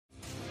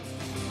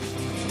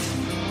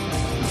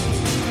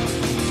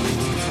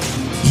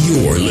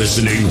You're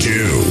listening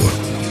to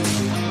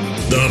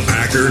the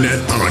Packernet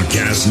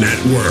Podcast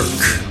Network.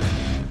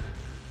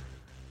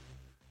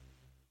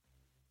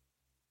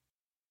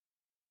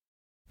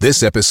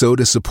 This episode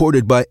is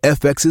supported by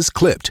FX's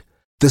Clipped,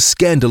 the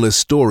scandalous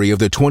story of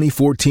the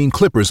 2014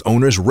 Clippers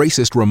owner's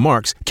racist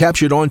remarks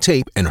captured on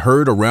tape and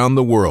heard around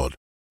the world.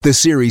 The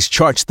series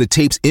charts the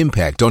tape's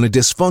impact on a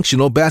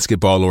dysfunctional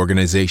basketball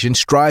organization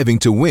striving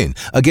to win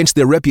against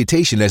their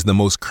reputation as the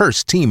most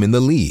cursed team in the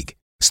league.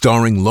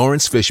 Starring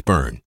Lawrence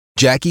Fishburne,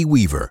 Jackie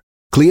Weaver,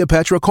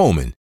 Cleopatra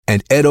Coleman,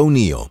 and Ed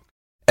O'Neill.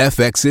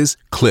 FX's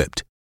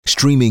Clipped,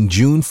 streaming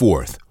June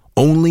 4th,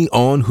 only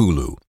on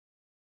Hulu.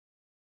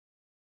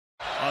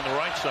 On the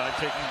right side,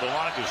 taking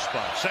Belonga's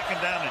spot.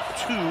 Second down and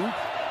 2.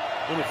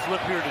 Little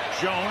flip here to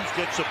Jones.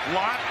 Gets a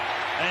block.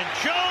 And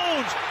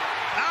Jones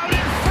out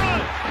in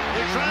front.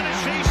 They're trying to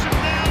chase him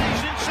down.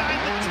 He's inside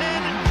the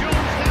 10. And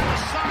Jones down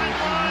the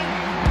sideline.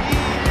 He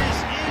is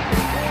in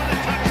for the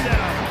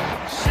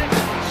touchdown.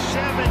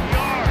 67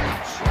 yards.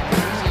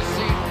 He's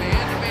seen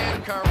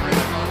man-to-man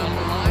coverage on a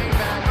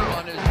linebacker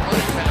on his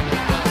running back. He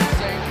does the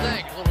same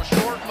thing. A little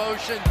short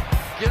motion.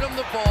 Get him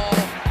the ball.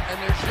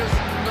 And there's just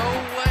no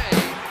way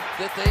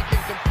that they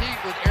can compete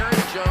with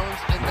Aaron Jones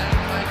in that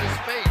kind of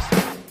space.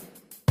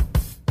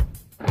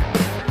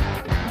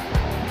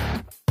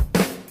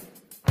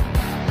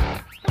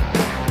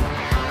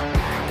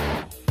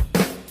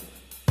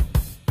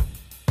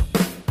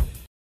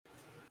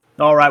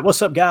 All right, what's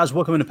up, guys?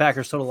 Welcome to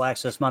Packers Total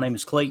Access. My name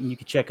is Clayton. You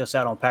can check us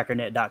out on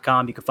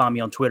Packernet.com. You can find me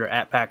on Twitter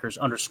at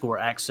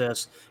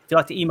Packers_access. If you'd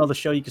like to email the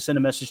show, you can send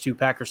a message to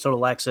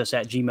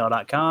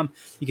PackersTotalAccess@gmail.com.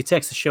 You can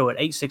text the show at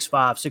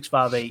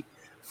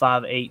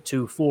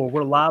 865-658-5824.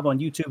 We're live on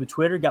YouTube and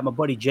Twitter. Got my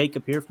buddy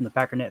Jacob here from the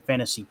Packernet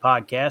Fantasy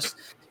Podcast,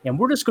 and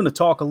we're just going to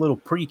talk a little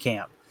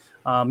pre-camp.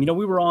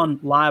 We were on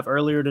live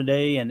earlier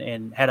today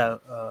and had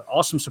a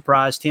awesome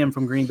surprise. Tim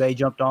from Green Bay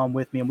jumped on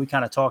with me, and we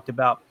kind of talked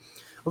about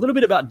a little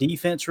bit about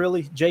defense,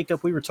 really.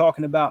 Jacob, we were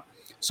talking about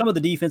some of the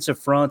defensive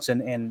fronts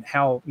and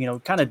how,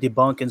 kind of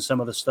debunking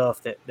some of the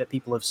stuff that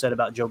people have said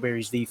about Joe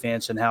Barry's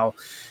defense and how,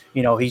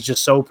 he's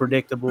just so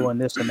predictable and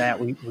this and that.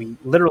 We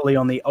literally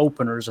on the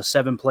openers, a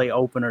 7-play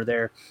opener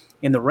there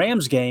in the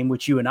Rams game,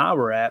 which you and I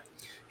were at,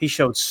 he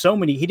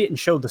didn't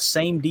show the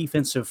same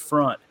defensive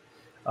front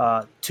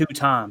 2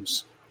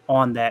 times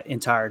on that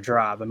entire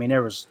drive. I mean,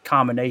 there was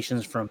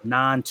combinations from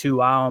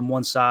 9-2-I on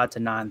one side to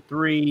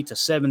 9-3 to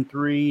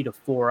 7-3 to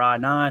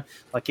 4-I-9.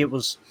 Like it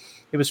was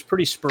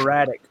pretty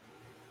sporadic.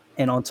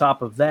 And on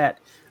top of that,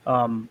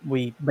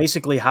 we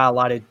basically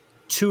highlighted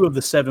 2 of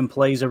the 7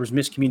 plays. There was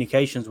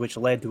miscommunications, which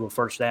led to a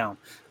first down,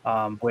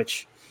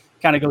 which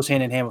kind of goes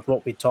hand in hand with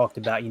what we talked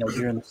about.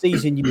 During the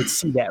season, you would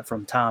see that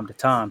from time to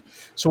time.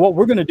 So what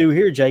we're going to do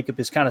here,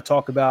 Jacob, is kind of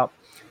talk about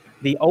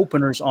the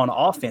openers on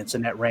offense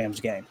in that Rams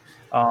game.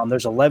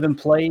 There's 11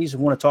 plays.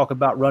 We want to talk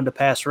about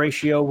run-to-pass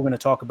ratio. We're going to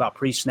talk about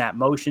pre-snap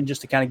motion just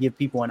to kind of give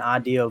people an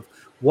idea of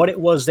what it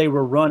was they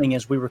were running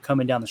as we were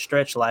coming down the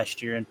stretch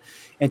last year.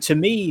 And to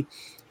me,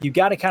 you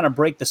got to kind of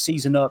break the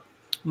season up.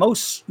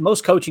 Most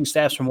coaching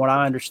staffs, from what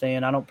I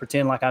understand, I don't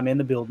pretend like I'm in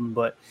the building,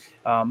 but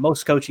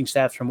most coaching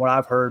staffs, from what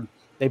I've heard,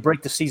 they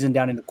break the season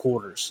down into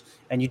quarters,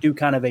 and you do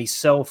kind of a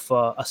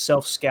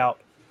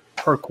self-scout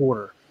per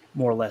quarter,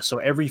 more or less. So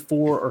every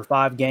 4 or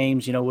 5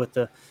 games, with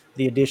the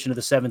addition of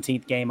the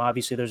 17th game,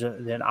 obviously there's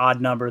an odd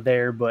number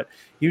there, but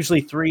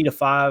usually 3 to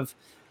 5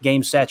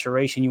 game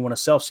saturation. You want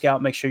to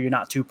self-scout, make sure you're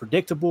not too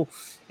predictable,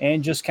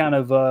 and just kind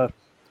of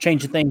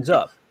changing things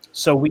up.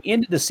 So we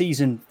ended the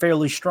season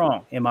fairly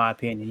strong, in my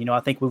opinion. I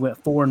think we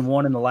went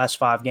 4-1 in the last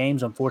 5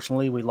 games.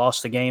 Unfortunately, we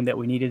lost the game that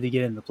we needed to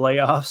get in the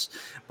playoffs,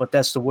 but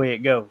that's the way it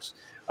goes.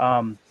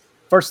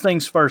 First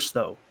things first,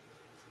 though.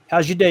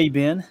 How's your day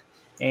been?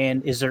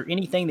 And is there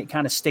anything that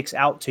kind of sticks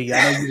out to you?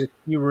 I know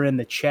you were in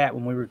the chat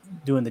when we were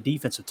doing the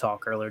defensive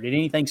talk earlier. Did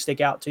anything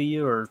stick out to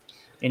you or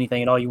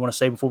anything at all you want to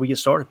say before we get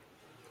started?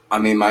 I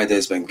mean, my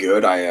day's been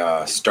good.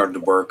 I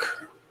started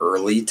work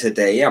early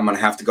today. I'm going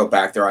to have to go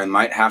back there. I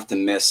might have to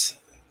miss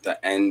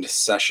the end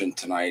session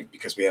tonight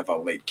because we have a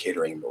late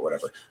catering, but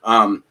whatever.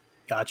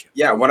 Gotcha.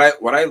 Yeah, what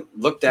I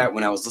looked at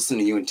when I was listening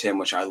to you and Tim,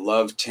 which I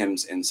love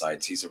Tim's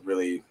insights. He's a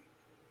really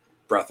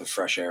breath of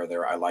fresh air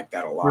there. I like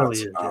that a lot.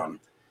 Really is, yeah.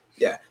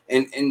 Yeah,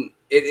 and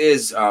it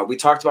is. We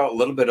talked about a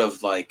little bit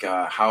of like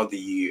how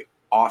the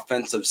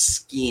offensive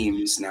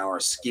schemes now are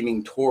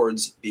scheming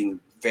towards being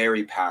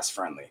very pass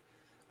friendly.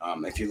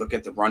 If you look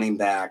at the running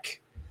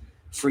back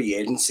free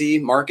agency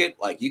market,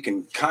 like you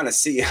can kind of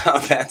see how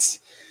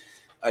that's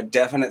a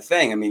definite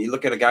thing. I mean, you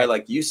look at a guy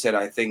like you said.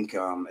 I think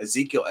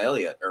Ezekiel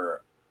Elliott.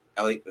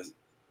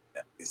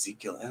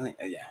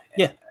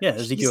 Yeah.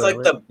 Ezekiel He's like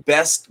Elliott. the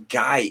best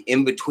guy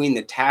in between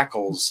the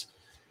tackles.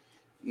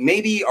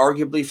 Maybe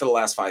arguably for the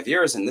last 5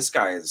 years. And this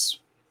guy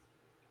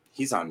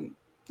he's on,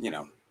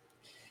 you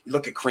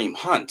look at Kareem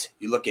Hunt,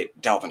 you look at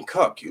Dalvin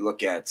Cook, you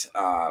look at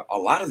a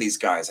lot of these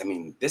guys. I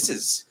mean, this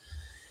is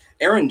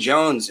Aaron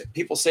Jones.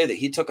 People say that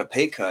he took a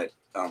pay cut.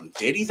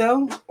 Did he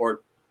though?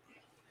 Or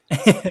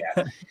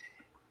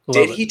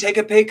did he take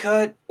a pay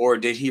cut or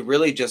did he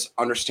really just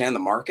understand the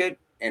market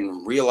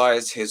and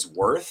realize his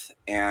worth.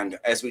 And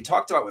as we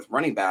talked about with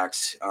running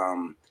backs,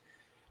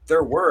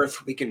 their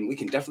worth, we can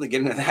definitely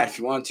get into that if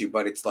you want to,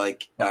 but it's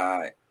like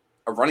a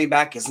running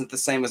back isn't the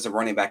same as a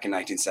running back in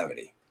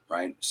 1970,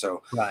 right?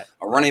 So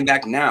a running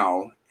back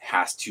now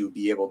has to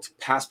be able to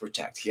pass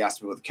protect. He has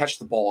to be able to catch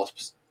the ball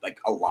like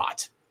a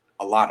lot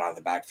out of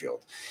the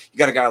backfield. You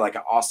got a guy like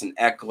Austin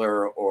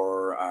Eckler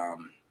or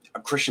a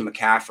Christian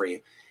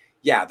McCaffrey.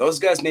 Yeah, those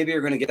guys maybe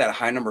are going to get that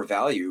high number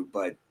value,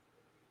 but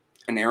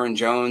an Aaron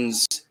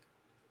Jones,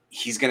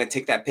 he's going to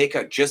take that pay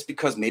cut just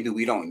because maybe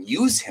we don't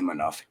use him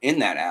enough in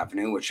that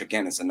avenue, which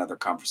again is another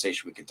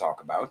conversation we could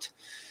talk about.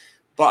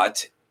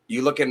 But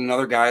you look at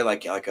another guy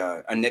like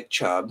a Nick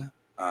Chubb,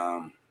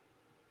 who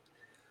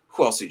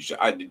else?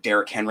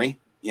 Derrick Henry,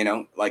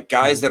 like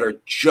guys that are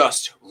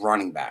just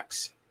running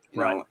backs,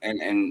 you know,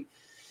 and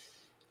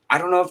I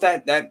don't know if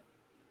that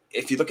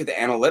if you look at the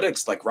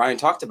analytics, like Ryan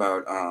talked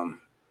about,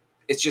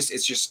 it's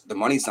just the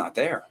money's not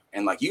there.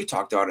 And like you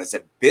talked about as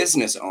a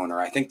business owner,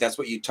 I think that's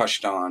what you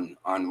touched on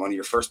one of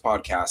your first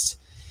podcasts.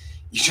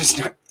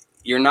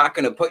 You're not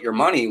going to put your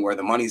money where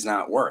the money's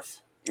not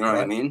worth. You know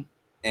what I mean?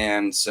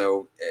 And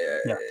so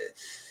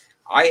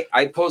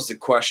I posed a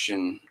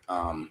question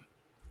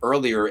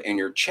earlier in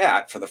your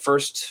chat for the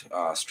first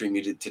stream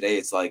you did today.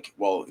 It's like,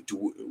 well,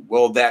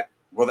 will the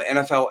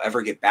NFL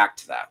ever get back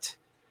to that?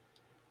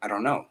 I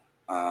don't know.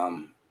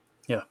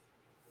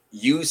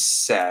 You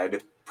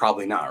said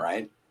probably not,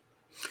 right?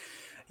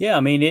 Yeah, I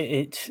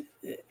mean,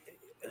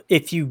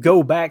 if you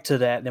go back to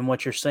that, then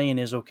what you're saying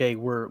is, okay,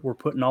 we're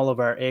putting all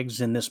of our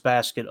eggs in this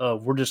basket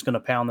of we're just going to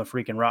pound the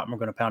freaking rock and we're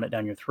going to pound it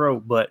down your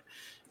throat. But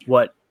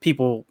what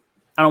people,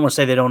 I don't want to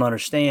say they don't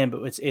understand,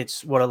 but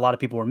it's what a lot of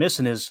people are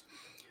missing is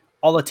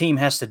all a team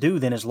has to do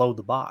then is load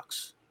the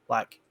box.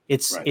 Like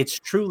it's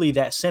truly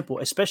that simple,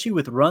 especially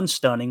with run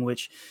stunning,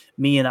 which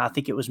I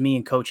think it was me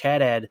and Coach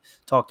Haddad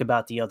talked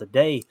about the other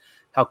day.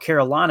 How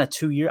Carolina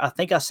 2 years, I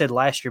think I said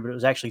last year, but it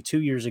was actually 2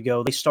 years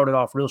ago. They started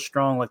off real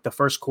strong, like the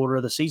first quarter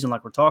of the season,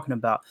 like we're talking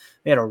about.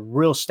 They had a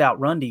real stout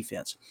run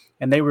defense,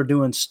 and they were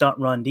doing stunt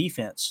run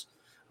defense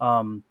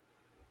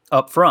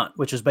up front,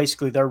 which is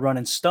basically they're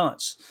running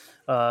stunts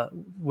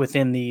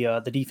within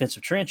the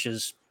defensive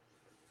trenches.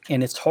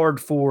 And it's hard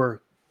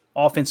for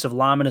offensive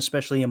linemen,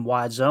 especially in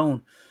wide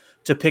zone,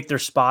 to pick their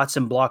spots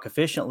and block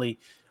efficiently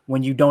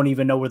when you don't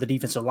even know where the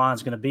defensive line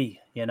is going to be.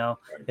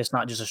 It's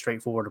not just a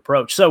straightforward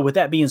approach. So with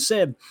that being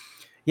said,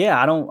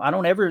 I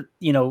don't ever,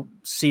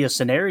 see a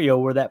scenario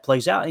where that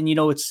plays out. And,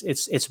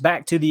 it's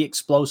back to the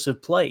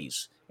explosive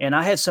plays. And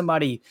I had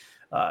somebody,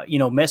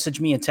 message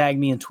me and tag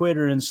me in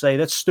Twitter and say,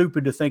 that's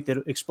stupid to think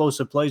that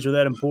explosive plays are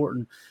that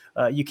important.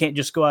 You can't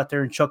just go out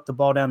there and chuck the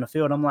ball down the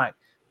field. I'm like,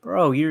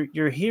 bro,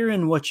 you're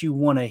hearing what you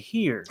want to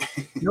hear.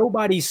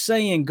 Nobody's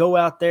saying go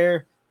out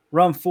there,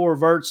 run 4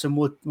 verts, and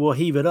we'll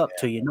heave it up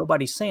to you.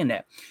 Nobody's saying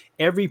that.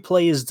 Every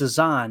play is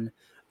designed,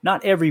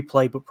 not every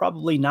play, but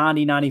probably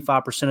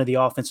 90-95% of the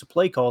offensive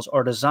play calls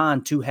are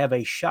designed to have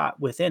a shot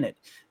within it.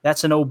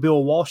 That's an old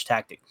Bill Walsh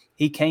tactic.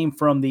 He came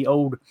from the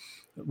old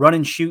run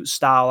and shoot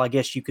style, I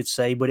guess you could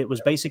say, but it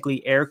was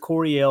basically Air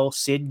Coryell,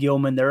 Sid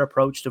Gilman, their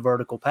approach to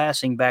vertical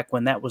passing back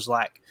when that was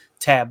like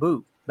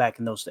taboo back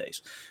in those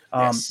days.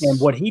 And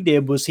what he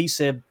did was he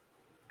said,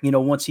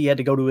 once he had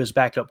to go to his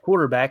backup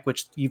quarterback,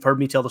 which you've heard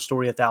me tell the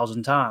story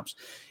 1,000 times,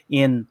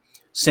 in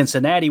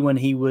Cincinnati when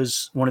he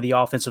was one of the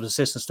offensive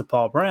assistants to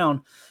Paul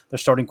Brown, their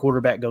starting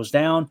quarterback goes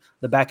down.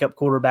 The backup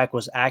quarterback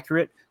was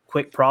accurate,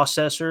 quick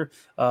processor,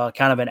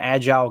 kind of an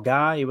agile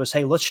guy. It was,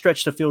 hey, let's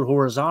stretch the field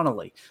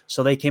horizontally.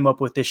 So they came up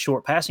with this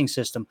short passing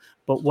system.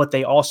 But what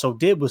they also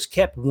did was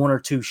kept 1 or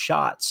 2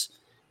 shots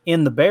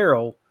in the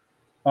barrel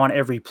on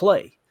every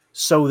play,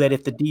 so that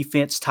if the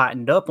defense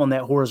tightened up on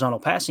that horizontal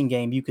passing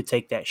game, you could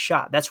take that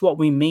shot. That's what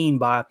we mean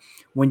by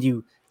when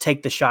you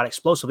take the shot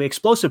explosively.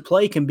 Explosive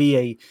play can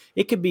be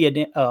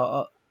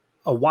a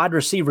wide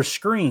receiver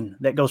screen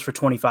that goes for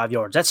 25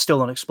 yards. That's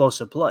still an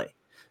explosive play.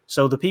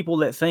 So the people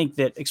that think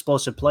that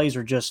explosive plays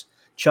are just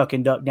chuck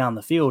and duck down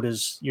the field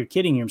you're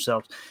kidding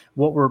yourselves.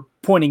 What we're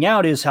pointing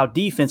out is how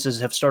defenses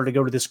have started to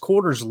go to this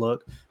quarters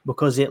look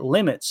because it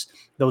limits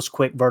those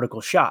quick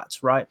vertical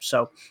shots, right?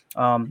 So,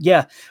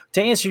 to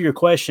answer your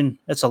question,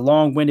 that's a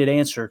long-winded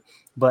answer,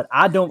 but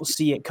I don't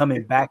see it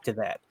coming back to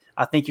that.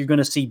 I think you're going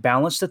to see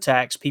balanced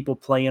attacks, people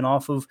playing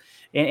off of,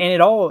 and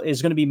it all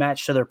is going to be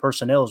matched to their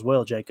personnel as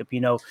well, Jacob.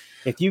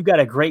 If you've got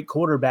a great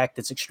quarterback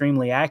that's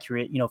extremely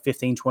accurate,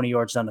 15, 20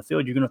 yards down the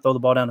field, you're going to throw the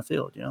ball down the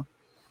field,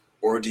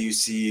 Or do you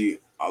see,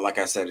 like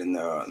I said in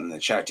the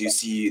chat, do you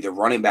see the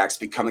running backs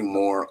becoming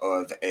more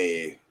of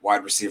a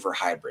wide receiver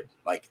hybrid?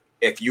 Like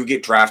if you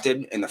get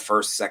drafted in the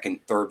first, second,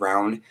 third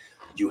round,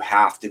 you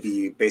have to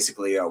be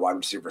basically a wide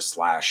receiver /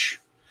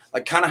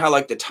 like kind of how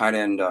like the tight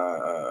end,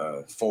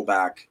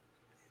 fullback,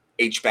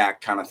 H-back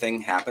kind of thing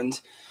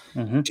happened.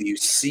 Mm-hmm. Do you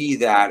see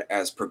that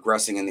as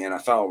progressing in the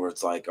NFL where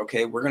it's like,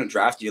 okay, we're going to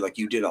draft you. Like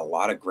you did a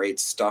lot of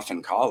great stuff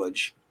in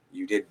college.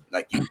 You did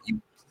like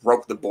you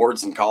broke the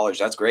boards in college.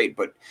 That's great.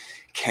 But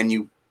can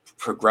you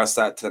progress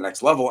that to the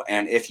next level?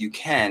 And if you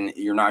can,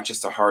 you're not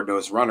just a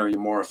hard-nosed runner. You're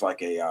more of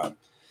like a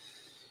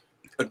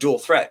a dual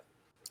threat.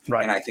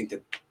 Right. And I think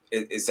that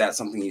is that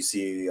something you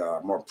see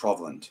more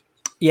prevalent?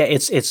 Yeah,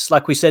 it's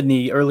like we said in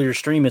the earlier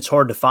stream, it's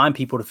hard to find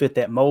people to fit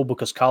that mold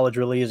because college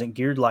really isn't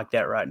geared like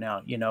that right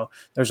now.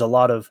 There's a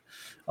lot of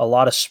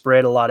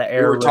spread, a lot of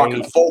air. We're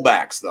talking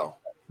fullbacks though.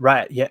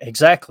 Right. Yeah,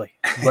 exactly.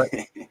 But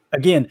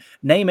again,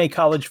 name a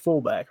college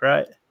fullback,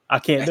 right? I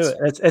can't do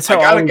it. It's how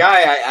I got a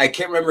guy. I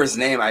can't remember his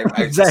name. I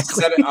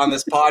Exactly. said it on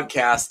this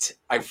podcast.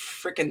 I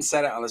freaking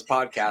said it on this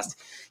podcast.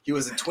 He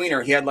was a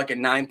tweener. He had like a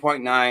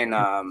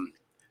 9.9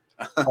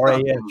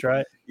 RAS,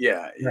 right?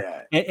 Yeah.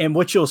 And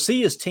what you'll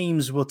see is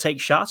teams will take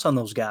shots on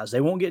those guys.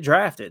 They won't get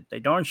drafted. They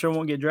darn sure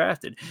won't get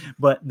drafted,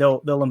 but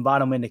they'll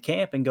invite them into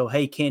camp and go,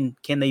 hey, can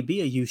they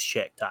be a use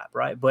check type,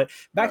 right? But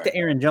back to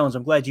Aaron Jones,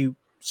 I'm glad you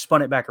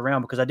spun it back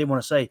around because I did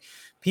want to say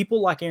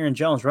people like Aaron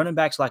Jones, running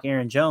backs like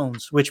Aaron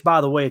Jones, which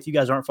by the way, if you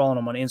guys aren't following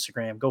him on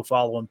Instagram, go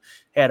follow him.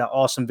 Had an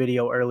awesome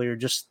video earlier,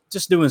 just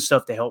doing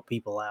stuff to help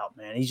people out,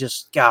 man. He's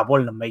just, God,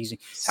 what an amazing,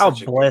 how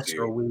blessed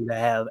are we to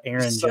have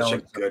Aaron Jones, a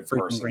good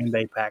person. Green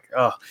Bay Packer.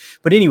 Oh,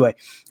 but anyway,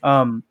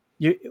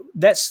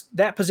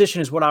 that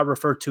position is what I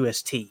refer to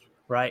as T,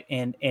 right?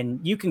 And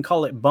you can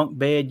call it bunk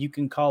bed, you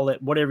can call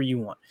it whatever you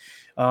want.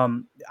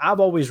 I've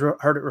always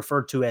heard it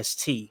referred to as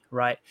T,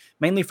 right?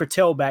 Mainly for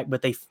tailback,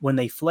 but when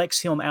they flex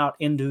him out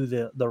into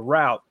the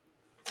route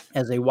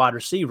as a wide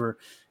receiver,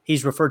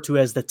 he's referred to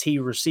as the T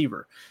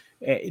receiver.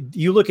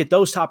 You look at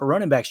those type of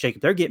running backs,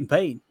 Jacob, they're getting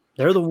paid.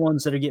 They're the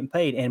ones that are getting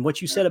paid. And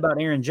what you said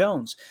about Aaron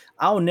Jones,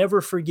 I'll never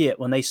forget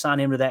when they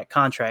signed him to that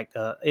contract.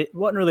 It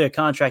wasn't really a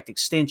contract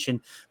extension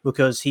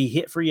because he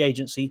hit free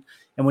agency.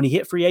 And when he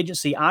hit free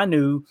agency, I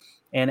knew,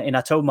 and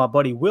I told my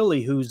buddy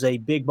Willie, who's a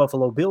big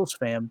Buffalo Bills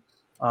fan,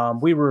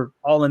 we were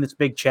all in this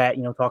big chat,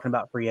 talking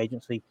about free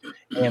agency.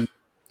 And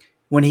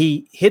when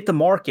he hit the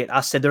market,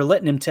 I said, they're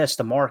letting him test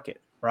the market,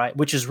 right?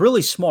 Which is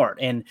really smart.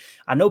 And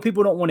I know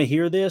people don't want to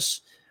hear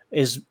this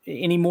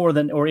any more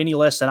than or any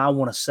less than I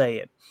want to say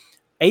it.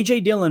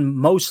 A.J. Dillon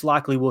most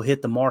likely will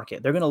hit the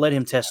market. They're going to let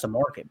him test the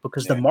market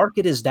because the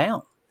market is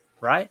down,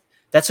 right?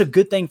 That's a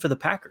good thing for the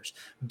Packers.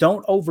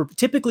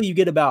 Typically you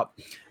get about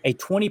a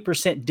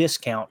 20%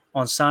 discount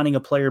on signing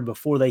a player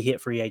before they hit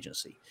free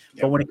agency.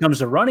 Yep. But when it comes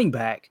to running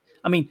back,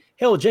 I mean,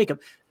 hell, Jacob,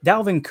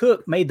 Dalvin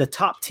Cook made the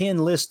top 10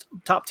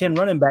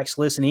 running backs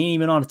list, and he ain't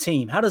even on a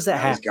team. How does that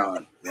happen? He's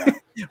gone. Yeah.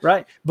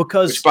 Right?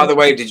 Because, which, by the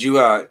way, did you?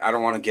 I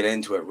don't want to get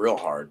into it real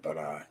hard, but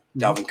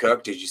Dalvin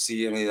Cook, did you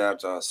see any of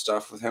that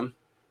stuff with him?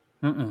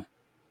 Mm-mm.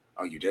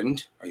 Oh, you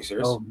didn't? Are you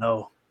serious? Oh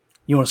no.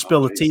 You want to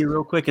spill the tea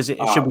real quick? Should we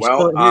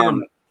spill it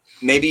here?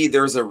 Maybe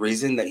there's a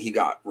reason that he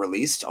got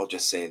released. I'll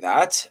just say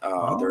that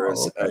there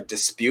is a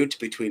dispute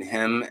between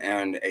him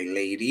and a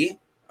lady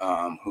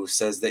who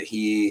says that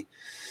he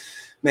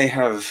may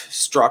have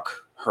struck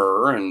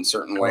her in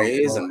certain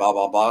ways and blah,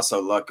 blah, blah. So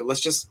look,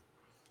 let's just,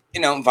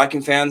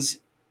 Viking fans,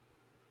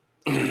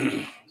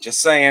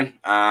 just saying,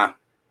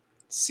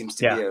 seems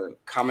to be a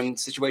common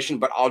situation,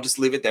 but I'll just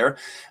leave it there.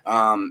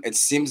 It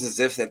seems as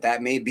if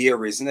that may be a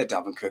reason that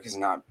Dalvin Cook is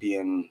not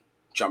being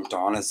jumped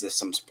on as if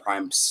some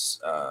prime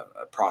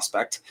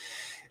prospect.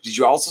 Did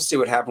you also see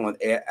what happened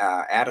with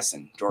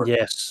Addison, Jordan?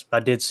 Yes,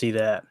 I did see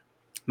that.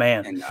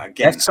 Man, and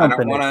again,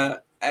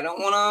 I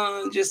don't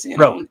want to just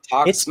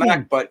talk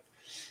smack, but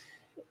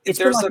it's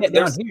been like that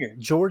down here,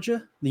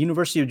 Georgia, the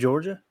University of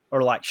Georgia,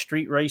 or like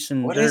street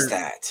racing. What is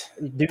that,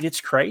 dude? It's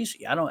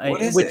crazy. I don't.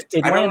 What is it?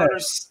 I don't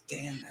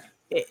understand that.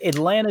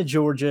 Atlanta,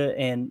 Georgia,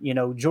 and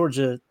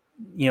Georgia,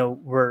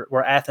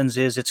 where Athens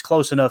is, it's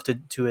close enough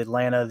to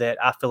Atlanta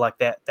that I feel like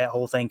that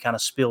whole thing kind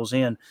of spills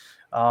in.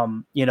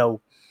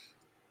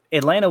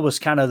 Atlanta was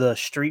kind of the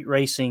street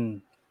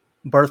racing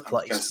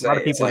birthplace. A lot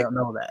of people don't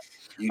know that.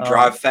 You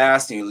drive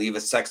fast and you leave a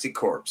sexy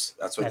corpse.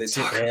 That's what they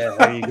talk about. Yeah,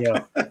 there you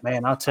go.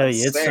 Man, I'll tell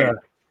you,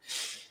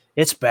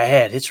 it's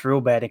bad. It's real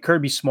bad. And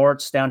Kirby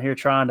Smart's down here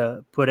trying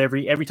to put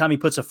every time he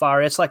puts a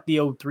fire, it's like the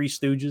old Three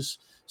Stooges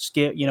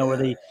skit,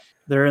 where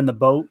they're in the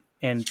boat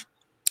and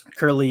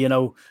Curly,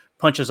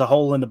 punches a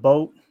hole in the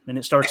boat and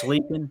it starts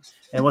leaking.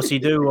 And what's he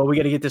do? Well, we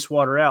got to get this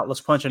water out.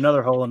 Let's punch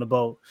another hole in the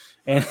boat.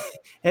 And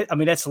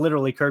that's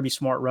literally Kirby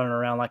Smart running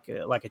around like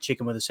a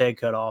chicken with his head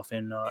cut off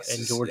in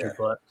Georgia.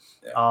 But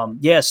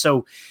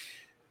so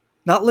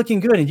not looking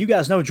good. And you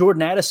guys know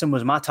Jordan Addison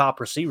was my top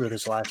receiver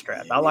this last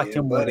draft. I liked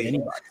him more than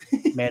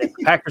anybody. Man, if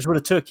the Packers would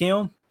have took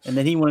him and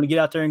then he wanted to get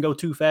out there and go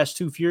too fast,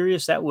 too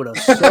furious, that would have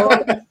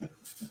sucked.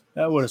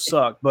 That would have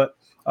sucked. But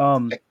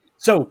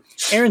so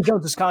Aaron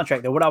Jones'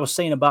 contract, though, what I was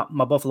saying about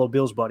my Buffalo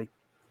Bills buddy,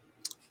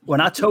 when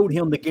I told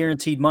him the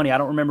guaranteed money, I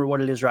don't remember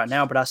what it is right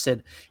now, but I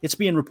said, it's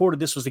being reported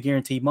this was the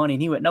guaranteed money.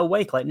 And he went, no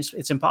way, Clayton,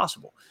 it's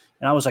impossible.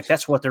 And I was like,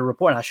 that's what they're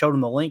reporting. I showed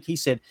him the link. He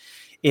said,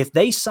 if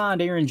they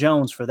signed Aaron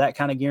Jones for that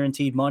kind of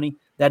guaranteed money,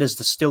 that is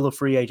the steal of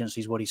free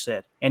agency is what he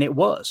said. And it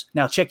was.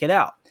 Now, check it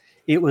out.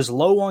 It was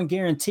low on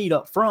guaranteed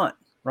up front,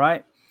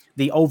 right?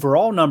 The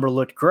overall number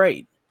looked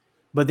great.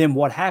 But then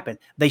what happened?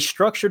 They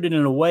structured it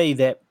in a way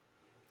that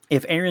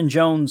if Aaron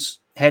Jones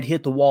had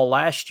hit the wall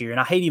last year, and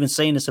I hate even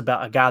saying this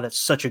about a guy that's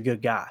such a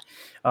good guy.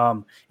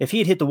 If he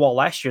had hit the wall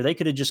last year, they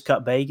could have just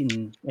cut bait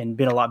and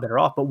been a lot better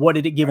off. But what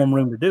did it give them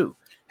room to do?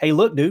 Hey,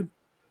 look, dude,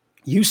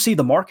 you see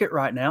the market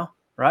right now,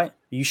 right?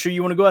 Are you sure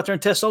you want to go out there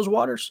and test those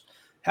waters?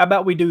 How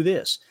about we do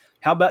this?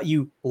 How about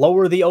you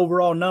lower the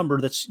overall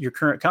number that's your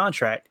current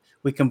contract?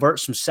 We convert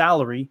some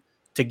salary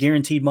to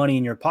guaranteed money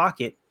in your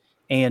pocket,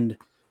 and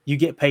you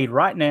get paid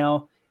right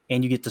now,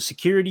 and you get the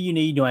security you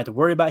need. You don't have to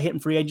worry about hitting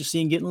free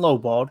agency and getting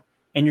lowballed,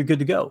 and you're good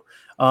to go.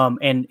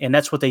 And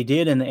that's what they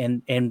did.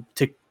 And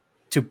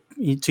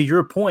to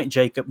your point,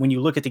 Jacob, when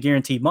you look at the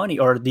guaranteed money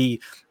or the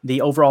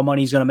overall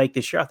money he's going to make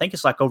this year, I think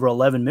it's like over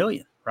 11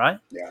 million, right?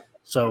 Yeah.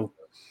 So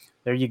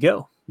there you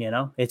go.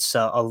 It's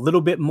a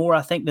little bit more,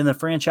 I think, than the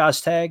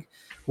franchise tag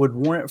would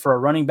warrant for a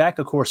running back.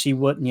 Of course, he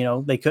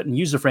wouldn't, they couldn't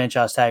use the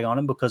franchise tag on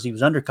him because he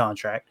was under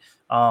contract.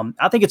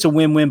 I think it's a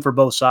win-win for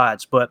both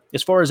sides. But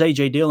as far as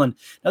A.J. Dillon,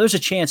 now there's a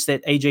chance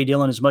that A.J.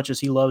 Dillon, as much as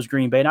he loves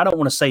Green Bay, and I don't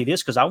want to say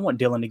this because I want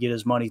Dillon to get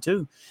his money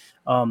too.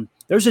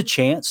 There's a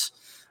chance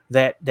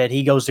that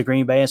he goes to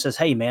Green Bay and says,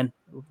 hey, man,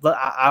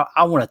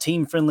 I want a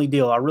team-friendly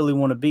deal. I really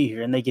want to be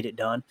here, and they get it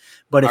done.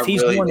 But if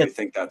he's one that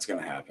think that's going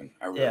to happen.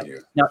 I really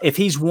do. Now, if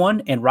he's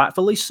one, and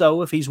rightfully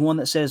so, if he's one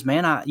that says,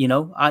 man, I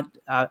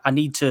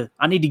need to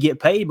get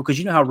paid because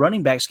you know how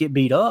running backs get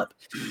beat up,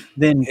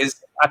 then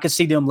I could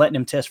see them letting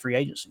him test free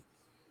agency.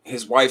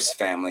 His wife's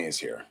family is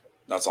here.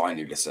 That's all I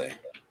need to say.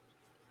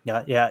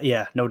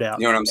 Yeah, no doubt.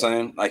 You know what I'm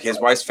saying? Like his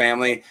wife's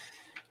family,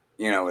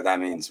 you know what that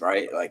means,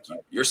 right? Like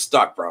you're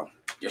stuck, bro.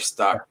 You're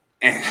stuck.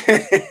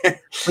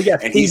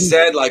 And he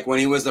said, like, when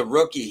he was a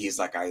rookie, he's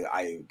like,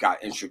 I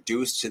got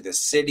introduced to the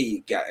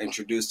city, got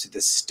introduced to the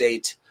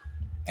state,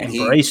 and he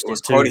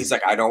was quoted. He's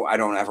like, I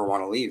don't ever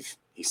want to leave.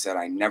 He said,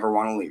 I never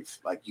want to leave.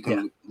 Like, you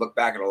can look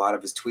back at a lot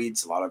of his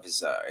tweets, a lot of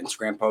his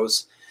Instagram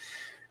posts.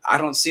 I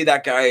don't see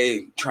that guy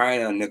trying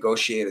to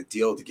negotiate a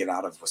deal to get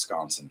out of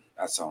Wisconsin.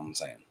 That's all I'm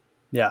saying.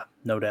 Yeah,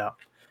 no doubt.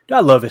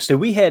 I love this.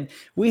 We had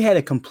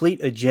a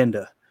complete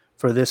agenda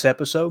for this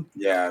episode.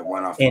 Yeah, it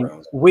went off.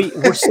 And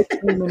we're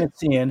 16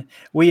 minutes in.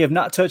 We have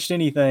not touched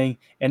anything,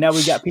 and now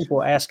we got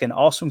people asking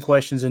awesome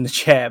questions in the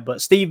chat.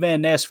 But Steve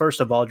Van Ness,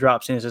 first of all,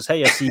 drops in and says,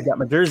 hey, I see you got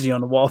my jersey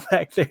on the wall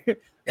back there. There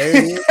it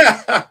is.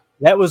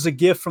 That was a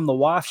gift from the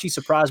wife. She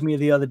surprised me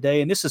the other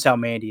day, and this is how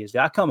Mandy is.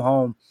 I come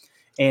home,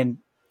 and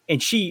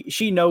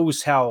she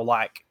knows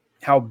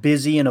how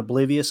busy and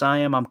oblivious I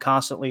am. I'm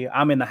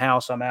in the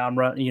house. I'm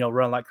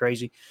running like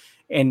crazy.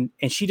 And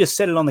she just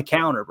set it on the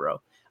counter, bro.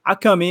 I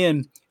come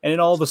in, and then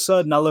all of a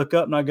sudden I look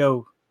up and I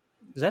go,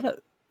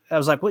 I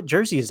was like, what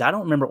jersey is that? I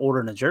don't remember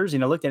ordering a jersey.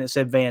 And I looked at it, it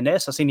said Van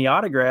Ness. I seen the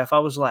autograph. I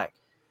was like,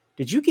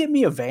 did you get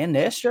me a Van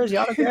Ness jersey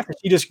autograph? And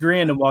she just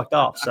grinned and walked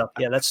off. So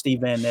yeah, that's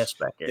Steve Van Ness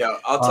back there. Yeah,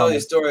 I'll tell you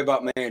a story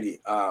about Mandy.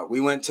 We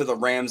went to the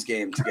Rams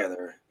game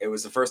together. It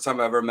was the first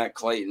time I ever met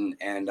Clayton,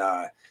 and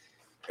I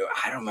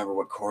don't remember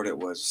what court it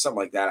was, something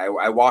like that.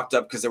 I walked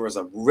up because there was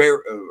a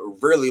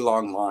really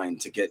long line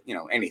to get,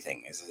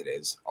 anything, as it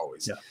is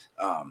always.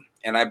 Yeah.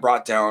 And I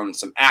brought down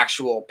some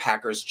actual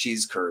Packers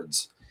cheese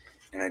curds,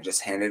 and I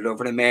just handed it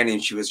over to Mandy,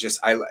 and she was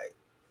just,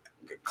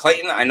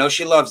 Clayton, I know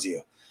she loves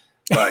you,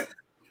 but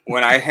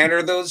when I handed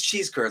her those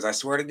cheese curds, I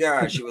swear to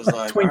God, she was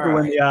like, twinkle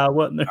in the eye,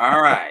 wasn't there?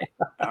 All right.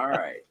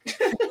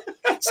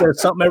 So if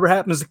something ever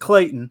happens to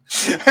Clayton,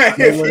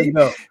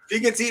 if he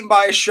gets eaten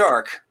by a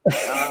shark,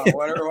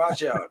 whatever,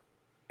 watch out.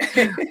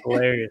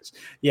 Hilarious.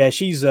 Yeah,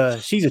 she's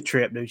a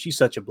trip, dude. She's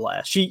such a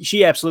blast.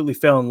 She absolutely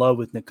fell in love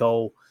with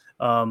Nicole.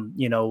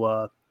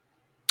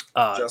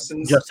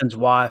 Justin's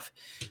wife.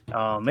 It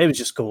was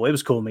just cool. It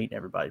was cool meeting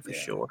everybody for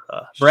sure.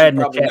 Brad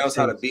probably knows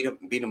how to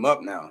beat him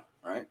up now,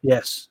 right?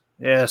 Yes.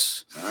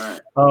 All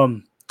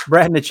right.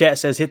 Brad in the chat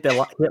says hit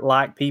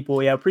like,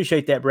 people. Yeah, I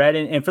appreciate that, Brad.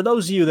 And for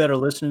those of you that are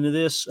listening to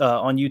this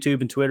on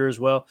YouTube and Twitter as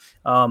well,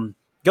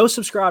 go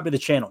subscribe to the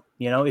channel.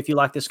 If you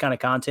like this kind of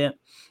content,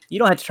 you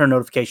don't have to turn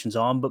notifications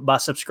on, but by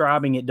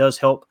subscribing, it does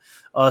help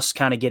us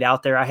kind of get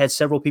out there. I had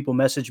several people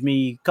message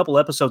me a couple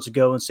episodes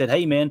ago and said,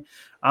 hey, man,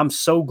 I'm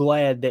so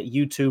glad that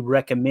YouTube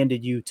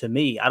recommended you to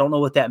me. I don't know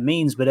what that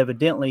means, but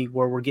evidently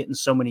where we're getting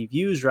so many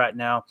views right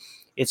now,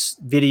 it's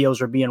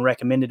videos are being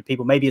recommended to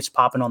people. Maybe it's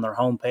popping on their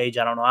homepage.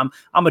 I don't know.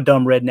 I'm a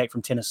dumb redneck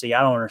from Tennessee.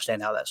 I don't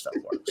understand how that stuff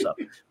works. So,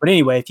 but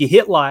anyway, if you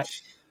hit like,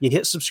 you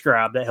hit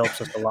subscribe, that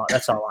helps us a lot.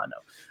 That's all I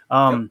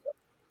know.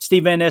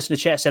 Steve Van Ness in the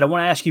chat said, I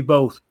want to ask you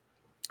both,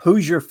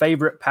 who's your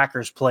favorite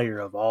Packers player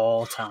of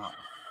all time?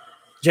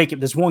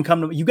 Jacob, does one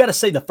come to you? Got to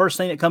say the first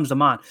thing that comes to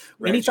mind.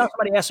 Reggie. Anytime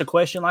somebody asks a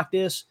question like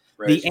this,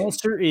 Reggie. The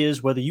answer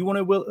is, whether you want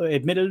to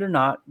admit it or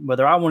not,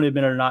 whether I want to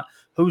admit it or not,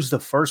 who's the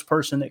first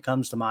person that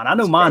comes to mind? I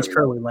know mine's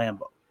Curly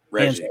Lambeau.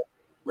 Reggie.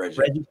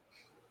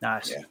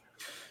 Nice.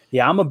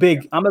 Yeah, I'm a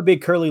big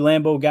Curly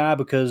Lambeau guy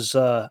because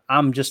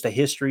I'm just a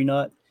history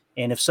nut.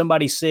 And if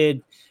somebody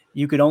said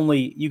you could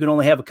only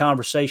have a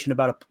conversation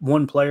about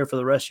one player for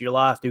the rest of your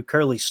life, dude,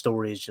 Curly's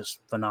story is just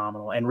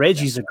phenomenal. And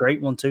Reggie's a great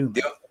one too.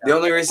 The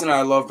only reason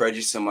I love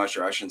Reggie so much,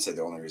 or I shouldn't say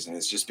the only reason,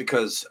 is just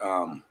because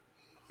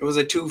it was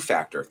a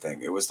two-factor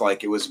thing. It was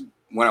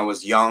when I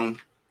was young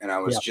and I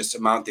was just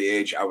about the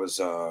age. I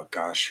was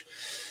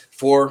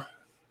 4,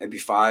 maybe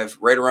 5,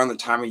 right around the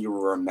time you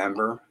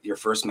remember your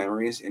first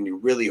memories and you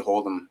really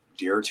hold them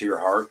dear to your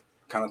heart.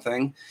 kind of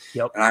thing.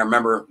 Yep. And I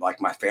remember like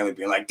my family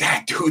being like,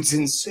 that dude's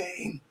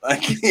insane.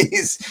 Like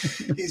he's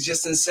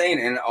just insane.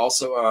 And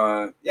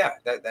also,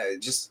 that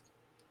just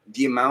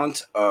the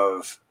amount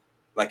of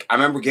like, I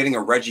remember getting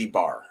a Reggie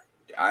bar.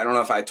 I don't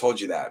know if I told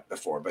you that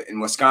before, but in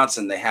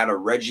Wisconsin, they had a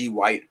Reggie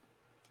White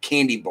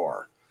candy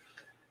bar.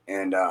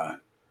 And,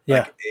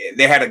 like,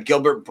 they had a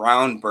Gilbert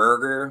Brown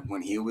burger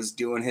when he was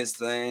doing his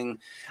thing.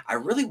 I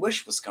really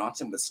wish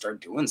Wisconsin would start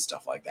doing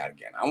stuff like that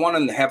again. I want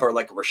them to have a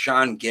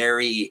Rashawn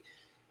Gary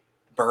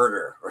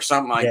burger or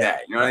something like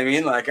that. You know what I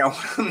mean? Like I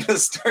want them to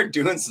start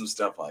doing some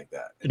stuff like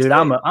that. Dude,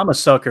 I'm a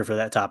sucker for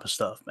that type of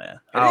stuff, man.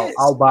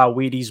 I'll buy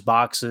Wheaties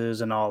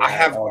boxes and all that. I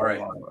have all right.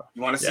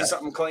 You want to see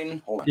something,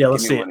 Clayton? Hold on. Yeah,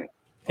 let's see it.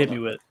 Hit me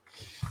with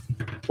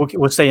it.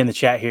 We'll stay in the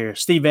chat here.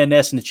 Steve Van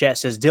Ness in the chat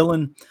says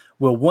Dylan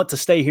will want to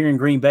stay here in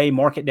Green Bay.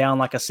 Mark it down.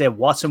 Like I said,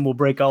 Watson will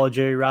break all of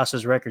Jerry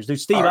Rice's records. Dude,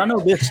 Steve, I know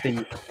this,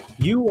 Steve.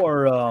 You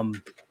are all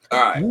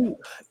right.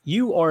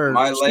 You are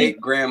my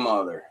late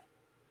grandmother.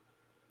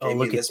 Oh,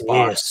 look at this.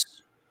 Box.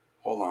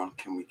 Hold on.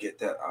 Can we get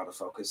that out of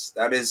focus?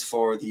 That is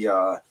for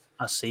the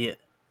I see it.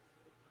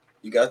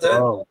 You got that?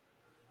 Oh.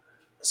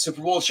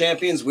 Super Bowl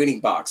champions winning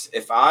box.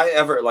 If I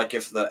ever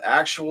if the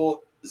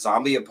actual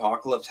zombie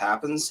apocalypse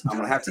happens, I'm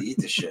gonna have to eat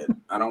this shit.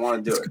 I don't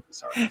want to do it.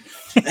 Sorry.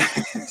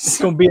 It's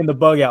gonna be in the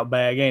bug out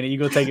bag, ain't it? You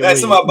gonna take it.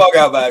 That's in my bug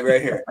out bag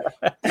right here.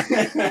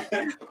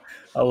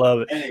 I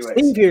love it. Anyways.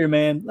 Steve here,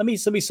 man. Let me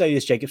say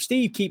this, Jacob.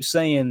 Steve keeps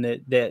saying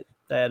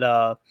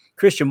that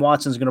Christian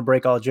Watson's gonna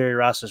break all Jerry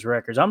Rice's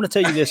records. I'm gonna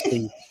tell you this,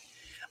 Steve.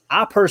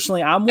 I'm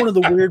one of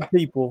the weird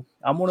people.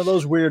 I'm one of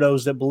those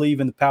weirdos that believe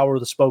in the power of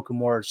the spoken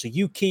word. So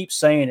you keep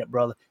saying it,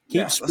 brother.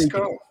 Keep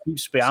speaking. Keep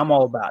speaking. I'm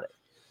all about it.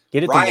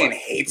 Get it. Ryan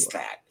hates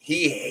that.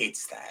 He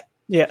hates that.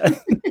 Yeah.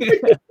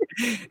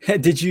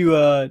 Did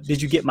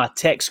you get my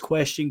text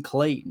question,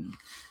 Clayton?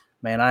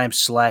 Man, I am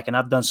slacking.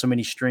 I've done so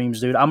many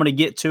streams, dude. I'm gonna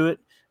get to it,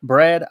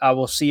 Brad. I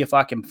will see if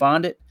I can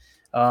find it,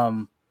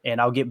 and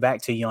I'll get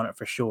back to you on it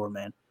for sure,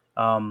 man.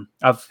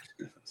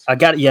 I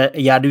got it.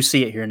 Yeah, I do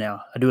see it here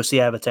now. I do see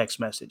I have a text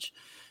message.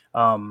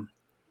 All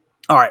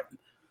right.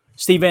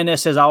 Steve Van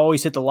Ness says, I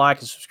always hit the like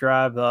and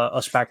subscribe.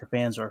 Us Packer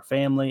fans are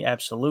family.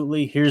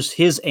 Absolutely. Here's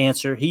his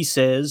answer. He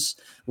says,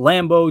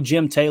 Lambeau,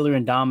 Jim Taylor,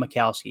 and Don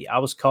Mikowski. I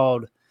was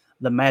called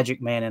the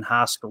Magic Man in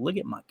high school. Look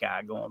at my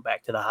guy going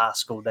back to the high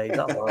school days.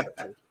 I love it,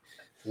 dude.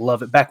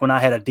 Love it. Back when I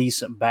had a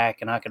decent back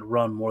and I could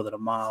run more than a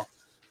mile.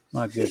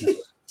 My goodness.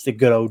 It's the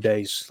good old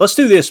days. Let's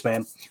do this,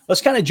 man.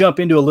 Let's kind of jump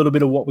into a little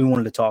bit of what we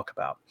wanted to talk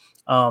about.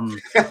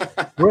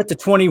 We're at the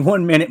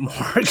 21-minute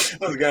mark. I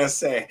was gonna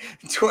say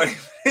 20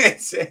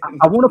 minutes in.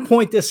 I want to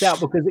point this out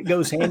because it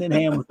goes hand in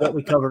hand with what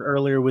we covered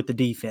earlier with the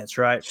defense,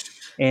 right?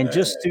 And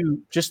just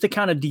to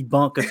kind of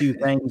debunk a few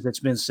things that's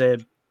been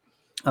said.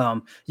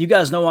 You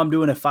guys know I'm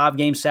doing a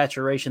 5-game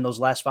saturation. Those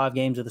last 5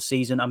 games of the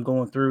season, I'm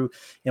going through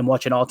and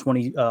watching all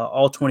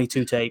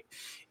 22 tape,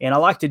 and I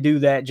like to do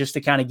that just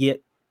to kind of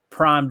get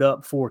primed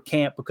up for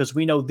camp because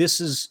we know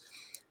this is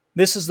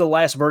the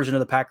last version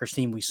of the Packers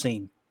team we've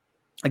seen.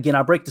 Again,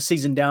 I break the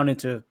season down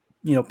into,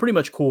 pretty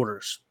much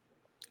quarters.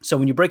 So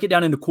when you break it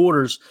down into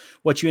quarters,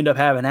 what you end up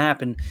having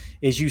happen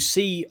is you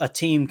see a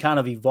team kind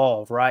of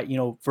evolve, right?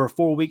 For a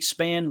 4-week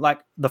span,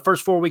 like the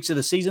first 4 weeks of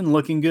the season,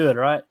 looking good,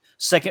 right?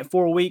 Second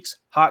 4 weeks,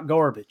 hot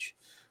garbage.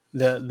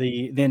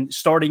 Then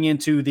starting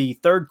into the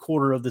third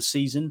quarter of the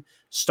season,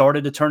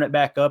 started to turn it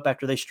back up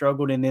after they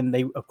struggled, and then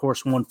they, of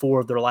course, won 4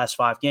 of their last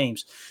 5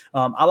 games.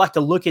 I like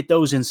to look at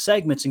those in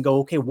segments and go,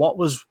 okay, what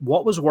was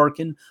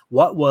working,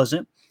 what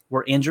wasn't?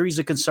 Were injuries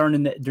a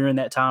concern during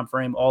that time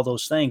frame? All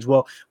those things.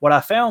 Well, what I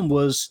found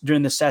was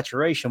during the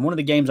saturation, one of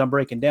the games I'm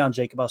breaking down,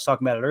 Jacob, I was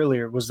talking about it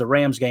earlier, was the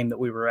Rams game that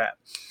we were at.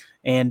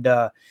 And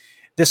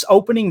this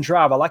opening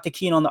drive, I like to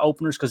key in on the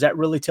openers because that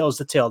really tells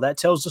the tale. That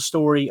tells the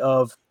story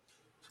of,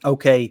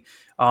 okay,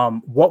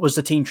 what was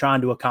the team trying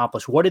to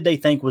accomplish? What did they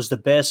think was the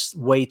best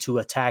way to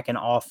attack an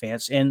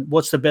offense? And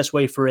what's the best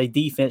way for a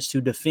defense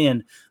to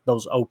defend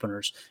those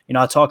openers?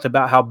 I talked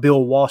about how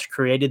Bill Walsh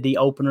created the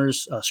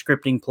openers,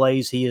 scripting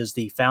plays. He is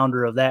the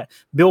founder of that.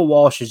 Bill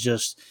Walsh is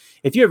just,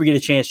 if you ever get a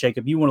chance,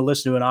 Jacob, you want to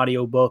listen to an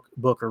audio book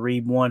or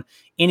read one,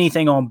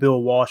 anything on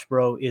Bill Walsh,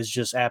 bro, is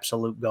just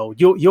absolute gold.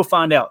 You'll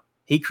find out.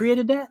 He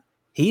created that.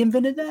 He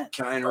invented that.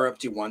 Can I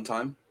interrupt you one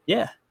time?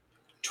 Yeah.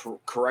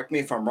 Correct me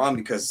if I'm wrong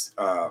because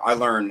I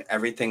learned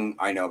everything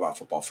I know about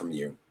football from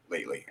you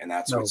lately, and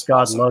that's what's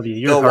God awesome. love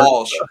you.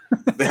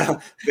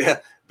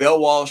 Bill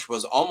Walsh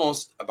was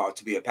almost about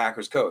to be a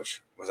Packers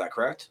coach. Was that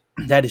correct?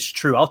 That is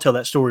true. I'll tell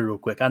that story real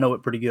quick. I know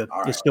it pretty good.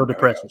 It still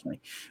depresses me.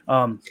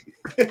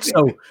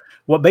 So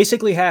what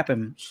basically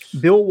happened?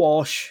 Bill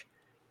Walsh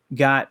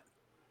got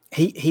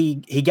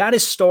he got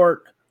his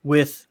start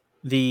with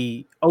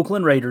the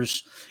Oakland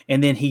Raiders,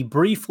 and then he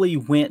briefly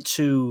went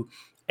to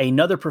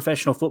another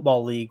professional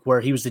football league where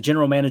he was the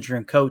general manager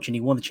and coach, and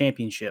he won the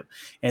championship.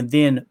 And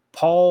then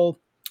Paul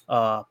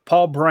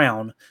Paul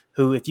Brown,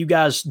 who, if you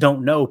guys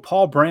don't know,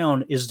 Paul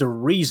Brown is the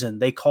reason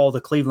they call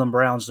the Cleveland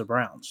Browns the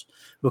Browns,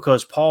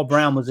 because Paul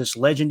Brown was this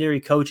legendary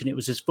coach and it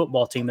was his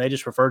football team. They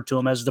just referred to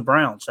him as the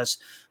Browns.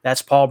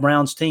 That's Paul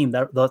Brown's team.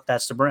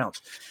 That's the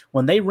Browns.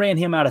 When they ran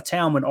him out of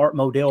town, when Art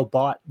Modell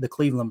bought the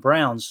Cleveland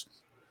Browns,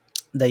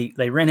 they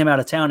ran him out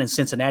of town and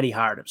Cincinnati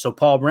hired him. So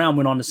Paul Brown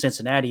went on to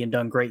Cincinnati and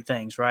done great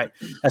things, right?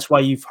 That's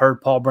why you've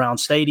heard Paul Brown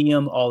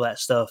Stadium, all that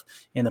stuff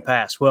in the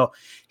past. Well,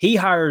 he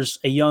hires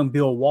a young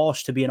Bill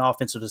Walsh to be an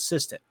offensive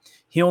assistant.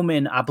 Him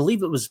and I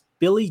believe it was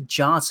Billy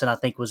Johnson, I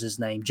think was his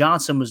name.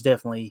 Johnson was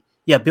definitely,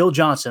 Bill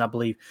Johnson, I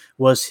believe,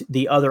 was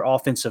the other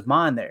offensive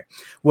mind there.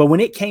 Well, when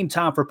it came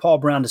time for Paul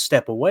Brown to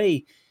step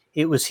away,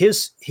 it was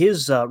his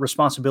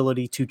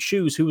responsibility to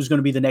choose who was going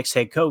to be the next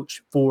head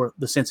coach for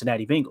the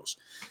Cincinnati Bengals.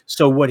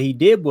 So what he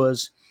did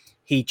was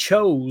he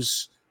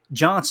chose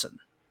Johnson,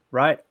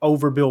 right,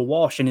 over Bill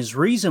Walsh. And his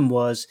reason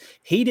was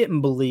he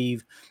didn't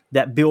believe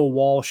that Bill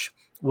Walsh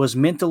was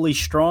mentally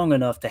strong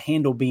enough to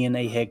handle being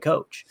a head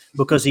coach,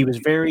 because he was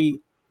very,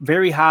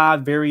 very high,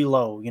 very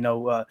low,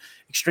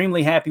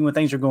 extremely happy when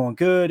things are going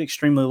good,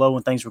 extremely low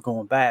when things were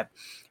going bad.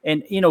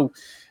 And,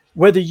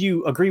 whether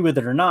you agree with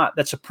it or not,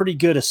 that's a pretty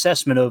good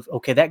assessment of,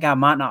 okay, that guy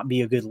might not be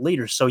a good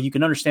leader. So you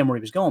can understand where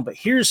he was going. But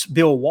here's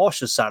Bill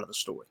Walsh's side of the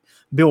story.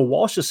 Bill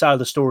Walsh's side of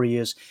the story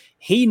is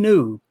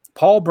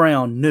Paul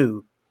Brown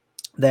knew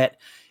that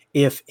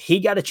if he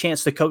got a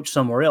chance to coach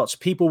somewhere else,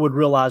 people would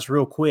realize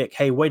real quick,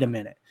 hey, wait a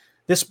minute.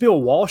 This Bill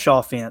Walsh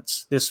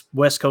offense, this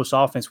West Coast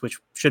offense, which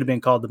should have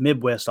been called the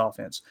Midwest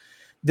offense,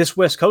 this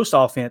West Coast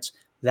offense,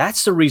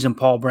 that's the reason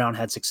Paul Brown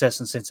had success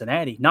in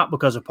Cincinnati, not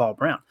because of Paul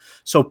Brown.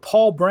 So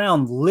Paul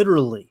Brown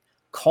literally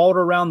called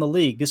around the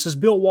league. This is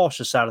Bill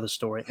Walsh's side of the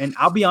story. And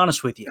I'll be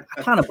honest with you,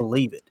 I kind of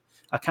believe it.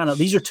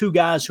 These are two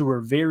guys who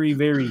are very,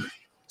 very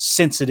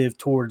sensitive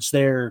towards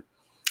their,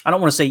 I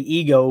don't want to say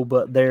ego,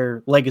 but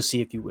their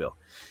legacy, if you will.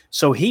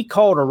 So he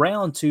called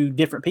around to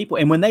different people.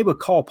 And when they would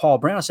call Paul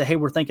Brown and say, hey,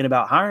 we're thinking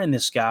about hiring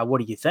this guy, what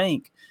do you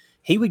think?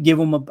 He would give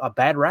them a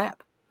bad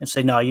rap and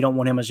say, no, you don't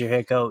want him as your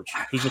head coach.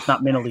 He's just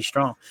not mentally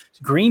strong.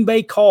 Green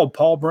Bay called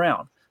Paul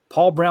Brown.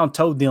 Paul Brown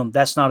told them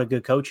that's not a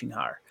good coaching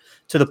hire,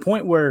 to the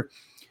point where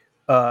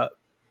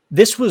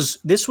this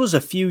was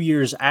a few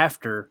years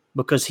after,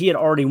 because he had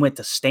already went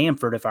to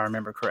Stanford, if I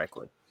remember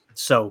correctly.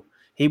 So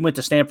he went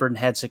to Stanford and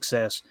had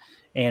success.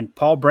 And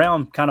Paul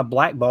Brown kind of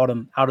blackballed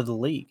him out of the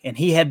league. And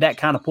he had that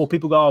kind of pull.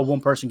 People go, oh,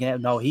 one person can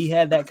have. No, he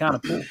had that kind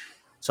of pull.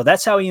 So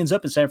that's how he ends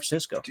up in San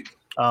Francisco.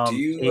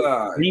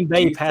 Green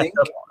Bay passed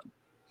up on him.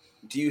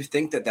 Do you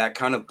think that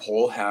kind of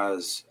poll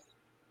has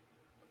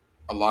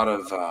a lot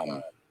of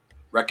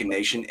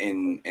recognition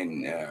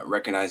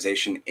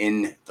recognition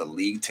in the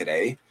league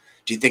today?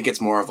 Do you think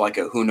it's more of like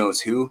a who knows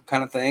who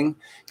kind of thing?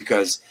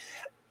 Because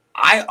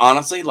I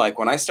honestly, like,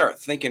 when I start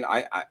thinking,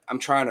 I'm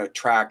trying to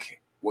track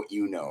what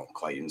you know,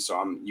 Clayton.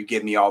 So you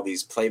give me all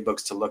these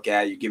playbooks to look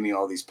at, you give me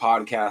all these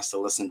podcasts to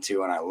listen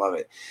to, and I love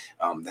it.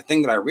 The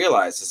thing that I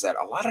realized is that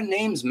a lot of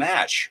names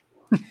match.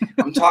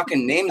 I'm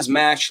talking names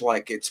match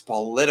like it's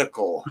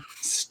political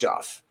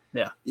stuff.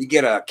 Yeah. You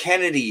get a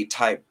Kennedy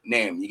type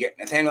name. You get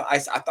Nathaniel. I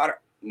thought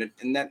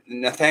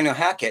Nathaniel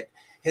Hackett,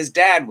 his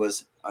dad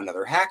was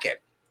another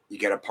Hackett. You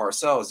get a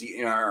Parcells,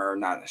 or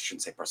not, I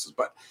shouldn't say Parcells,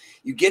 but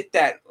you get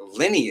that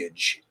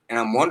lineage. And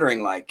I'm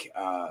wondering, like,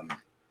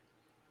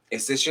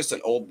 is this just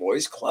an old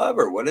boys club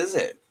or what is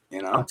it?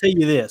 I'll tell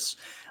you this.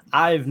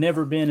 I've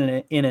never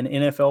been in an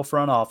NFL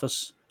front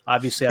office.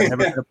 Obviously, I've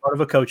never been a part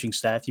of a coaching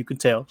staff, you could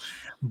tell.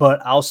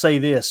 But I'll say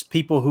this,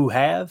 people who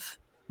have,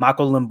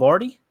 Michael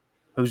Lombardi,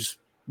 who's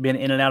been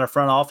in and out of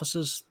front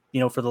offices,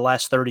 for the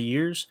last 30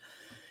 years,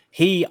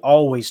 he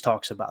always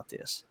talks about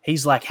this.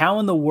 He's like, how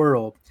in the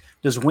world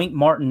does Wink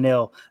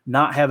Martindale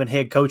not have a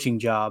head coaching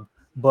job,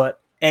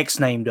 but X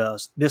name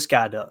does, this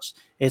guy does?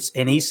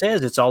 And he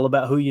says it's all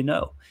about who you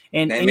know.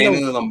 And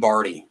mainly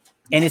Lombardi.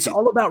 And it's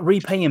all about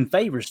repaying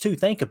favors too.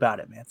 Think about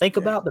it, man. Think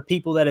about the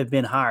people that have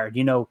been hired.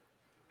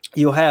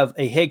 You'll have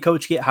a head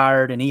coach get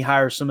hired and he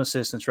hires some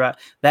assistants, right?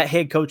 That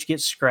head coach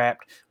gets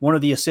scrapped. One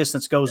of the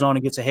assistants goes on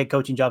and gets a head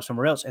coaching job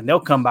somewhere else, and they'll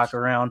come back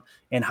around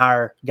and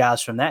hire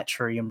guys from that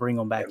tree and bring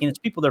them back in. It's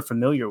people they're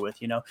familiar with,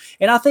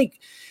 And I think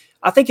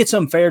it's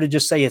unfair to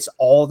just say it's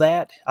all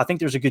that. I think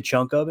there's a good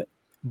chunk of it,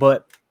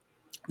 but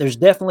there's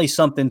definitely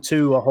something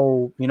to a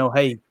whole,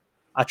 hey,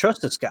 I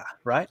trust this guy,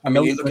 right? I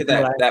mean, you look at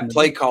that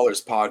Play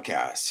Callers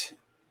podcast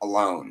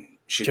alone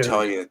should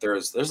tell you that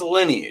there's a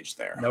lineage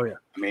there. Oh yeah.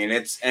 I mean,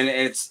 it's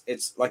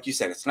like you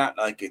said, it's not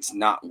like it's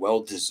not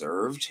well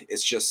deserved.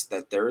 It's just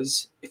that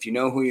if you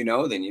know who you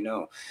know, then you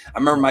know. I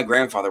remember my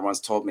grandfather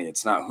once told me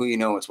it's not who you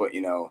know, it's what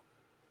you know.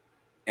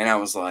 And I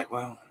was like,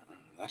 well,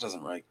 that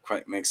doesn't really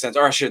quite make sense.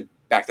 Or I should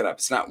back that up.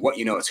 It's not what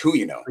you know, it's who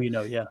you know. Who you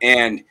know, yeah.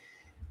 And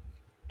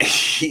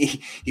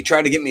he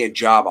tried to get me a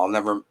job. I'll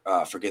never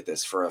forget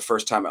this, for a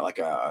first time at like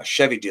a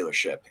Chevy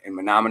dealership in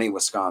Menominee,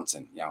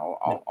 Wisconsin.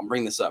 I'll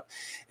bring this up.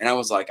 And I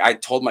was like, I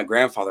told my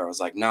grandfather, I was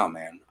like, no,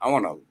 man, I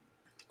want to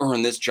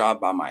earn this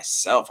job by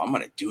myself. I'm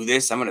going to do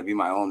this. I'm going to be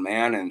my own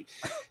man. And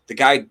the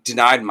guy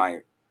denied my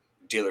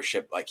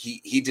dealership, like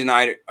he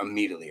denied it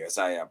immediately as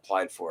I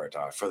applied for it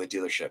for the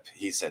dealership.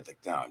 He said, like,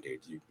 no,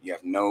 dude, you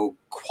have no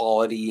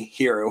quality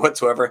here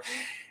whatsoever.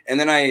 And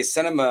then I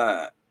sent him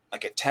a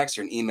text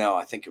or an email.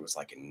 I think it was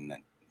like in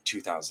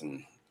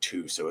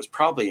 2002. So it was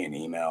probably an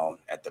email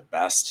at the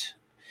best.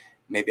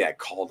 Maybe I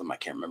called him. I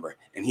can't remember.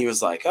 And he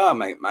was like, oh,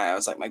 I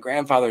was like, my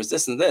grandfather's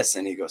this and this.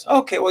 And he goes,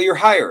 okay, well, you're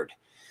hired.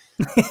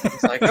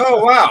 It's like,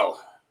 oh, wow.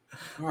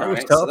 All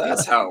right. So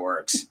that's how it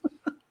works.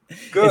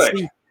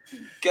 Good.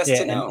 Guess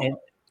to know. And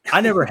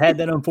I never had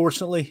that,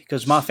 unfortunately,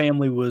 because my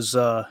family was,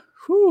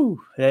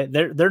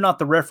 they're not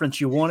the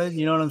reference you wanted.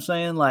 You know what I'm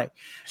saying? Like,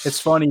 it's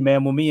funny,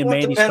 man. When me and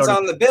Mandy depends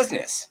on the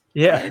business.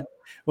 Yeah. Right?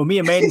 When me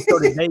and Mandy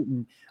started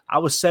dating, I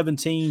was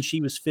 17,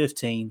 she was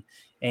 15,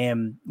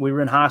 and we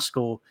were in high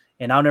school.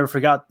 And I'll never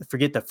forget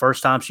the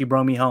first time she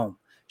brought me home.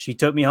 She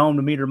took me home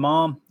to meet her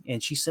mom,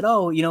 and she said,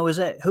 "Oh, you know, is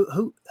that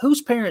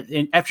whose parent?"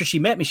 And after she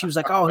met me, she was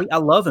like, "Oh, I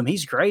love him.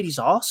 He's great. He's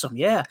awesome.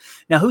 Yeah.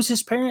 Now, who's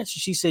his parents?"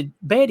 She said,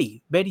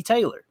 Betty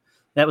Taylor.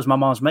 That was my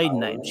mom's maiden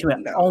name. She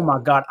went, "Oh my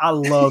God, I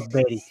love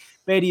Betty.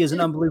 Betty is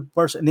an unbelievable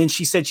person." And then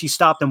she said she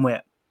stopped and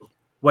went,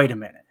 "Wait a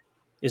minute,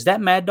 is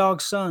that Mad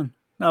Dog's son?"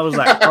 I was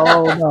like,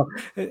 oh,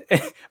 no.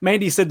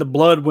 Mandy said the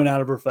blood went out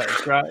of her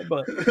face, right?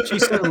 But she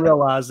soon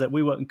realized that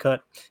we wasn't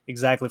cut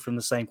exactly from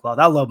the same cloth.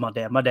 I love my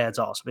dad. My dad's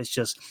awesome. It's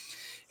just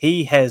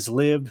he has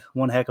lived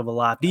one heck of a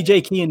life.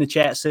 DJ Key in the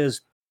chat says,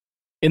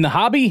 in the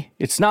hobby,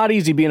 it's not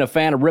easy being a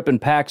fan of ripping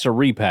packs or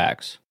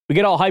repacks. We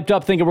get all hyped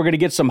up thinking we're going to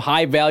get some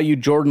high-value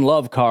Jordan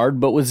Love card,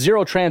 but with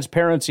zero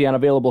transparency on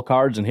available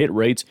cards and hit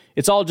rates,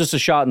 it's all just a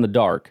shot in the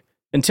dark.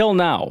 Until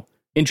now.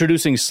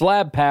 Introducing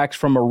slab packs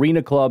from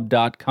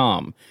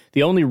arenaclub.com,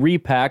 the only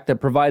repack that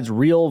provides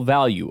real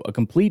value, a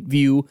complete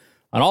view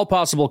on all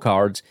possible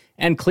cards,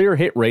 and clear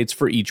hit rates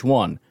for each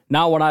one.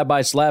 Now when I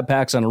buy slab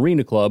packs on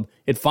Arena Club,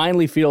 it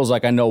finally feels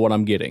like I know what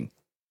I'm getting.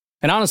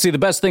 And honestly, the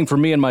best thing for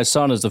me and my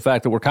son is the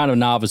fact that we're kind of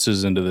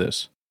novices into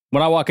this.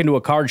 When I walk into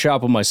a card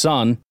shop with my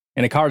son,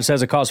 and a card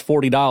says it costs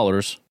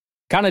 $40,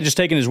 kind of just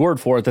taking his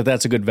word for it that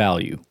that's a good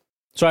value.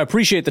 So I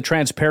appreciate the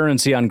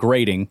transparency on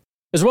grading,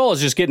 as well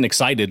as just getting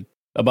excited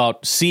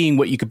about seeing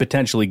what you could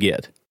potentially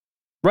get.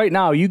 Right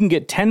now, you can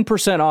get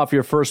 10% off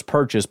your first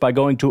purchase by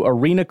going to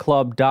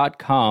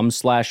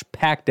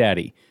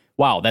arenaclub.com/packdaddy.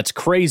 Wow, that's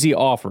crazy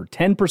offer.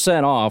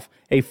 10% off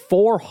a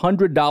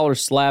 $400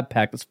 slab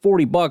pack. That's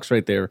 $40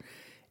 right there.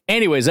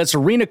 Anyways, that's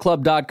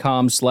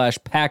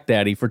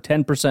arenaclub.com/packdaddy for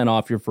 10%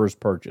 off your first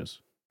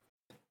purchase.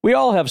 We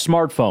all have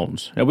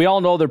smartphones, and we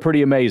all know they're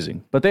pretty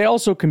amazing, but they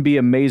also can be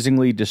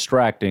amazingly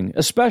distracting,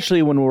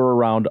 especially when we're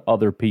around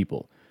other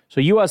people. So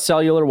US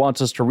Cellular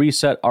wants us to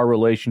reset our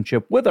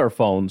relationship with our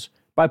phones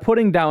by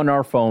putting down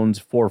our phones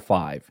for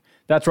 $5.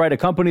 That's right, a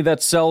company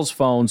that sells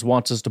phones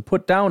wants us to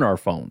put down our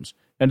phones.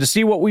 And to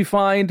see what we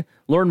find,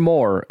 learn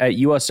more at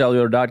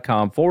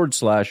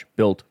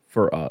uscellular.com/built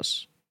for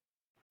us.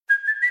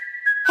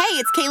 Hey,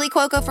 it's Kaylee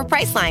Cuoco for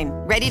Priceline.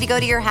 Ready to go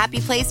to your happy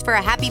place for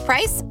a happy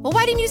price? Well,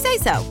 why didn't you say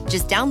so?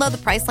 Just download the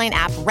Priceline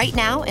app right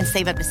now and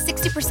save up to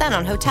 60%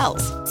 on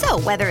hotels. So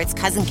whether it's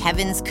Cousin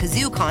Kevin's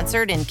Kazoo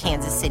Concert in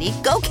Kansas City,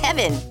 go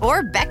Kevin,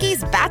 or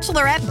Becky's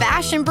Bachelorette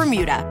Bash in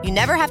Bermuda, you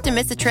never have to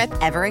miss a trip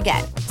ever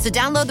again. So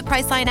download the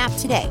Priceline app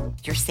today.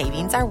 Your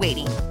savings are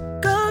waiting.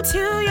 Go to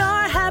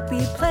your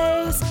happy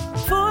place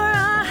for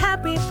a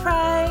happy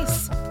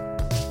price.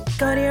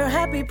 Go to your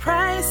happy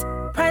price,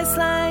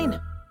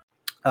 Priceline.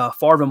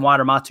 Favre and White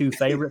are my two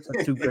favorites.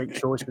 That's two great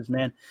choices,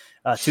 man.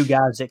 Two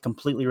guys that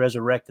completely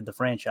resurrected the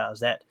franchise.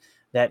 That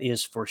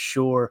is for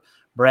sure.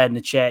 Brad in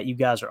the chat, you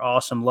guys are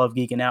awesome. Love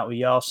geeking out with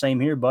y'all. Same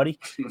here, buddy.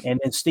 And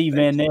then Steve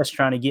Van Ness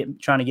trying to get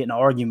in an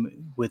argument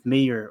with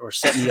me or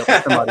set me up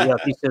with somebody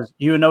else. He says,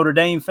 "You a Notre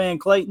Dame fan,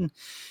 Clayton?"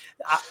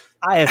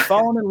 I have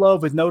fallen in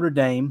love with Notre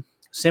Dame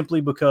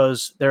simply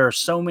because there are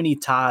so many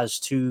ties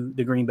to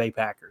the Green Bay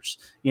Packers.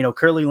 You know,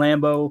 Curly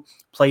Lambeau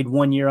played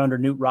 1 year under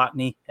Newt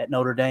Rockne at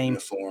Notre Dame.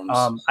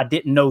 I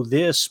didn't know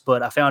this,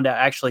 but I found out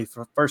actually for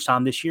the first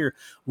time this year,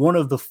 one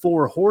of the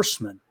four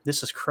horsemen,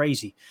 this is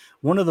crazy,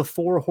 one of the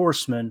four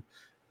horsemen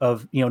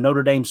of, you know,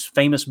 Notre Dame's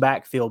famous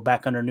backfield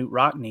back under Newt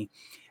Rockne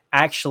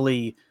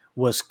actually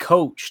was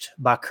coached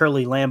by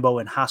Curly Lambeau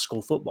in high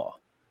school football.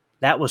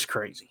 That was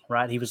crazy,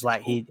 right? He was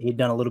like, he'd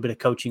done a little bit of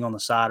coaching on the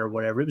side or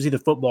whatever. It was either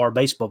football or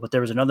baseball, but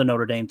there was another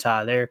Notre Dame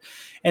tie there.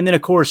 And then,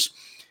 of course,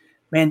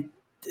 man,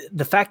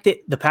 the fact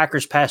that the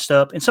Packers passed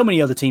up, and so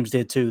many other teams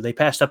did too, they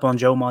passed up on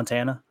Joe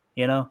Montana,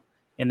 you know,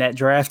 in that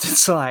draft.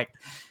 It's like,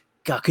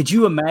 God, could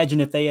you imagine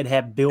if they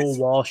had Bill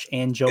Walsh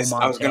and Joe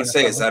Montana? I was going to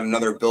say, is that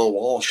another Bill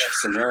Walsh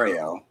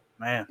scenario?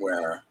 Man,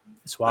 where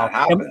it's wild.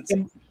 That happens.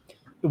 And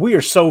we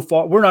are so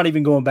far. We're not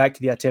even going back to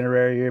the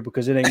itinerary here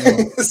because it ain't going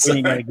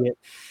to get.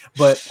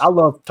 But I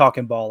love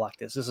talking ball like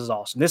this. This is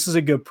awesome. This is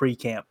a good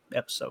pre-camp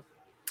episode.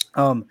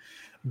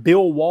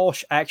 Bill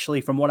Walsh, actually,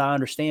 from what I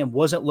understand,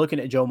 wasn't looking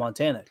at Joe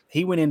Montana.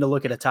 He went in to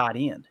look at a tight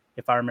end,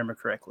 if I remember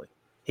correctly.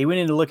 He went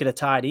in to look at a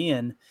tight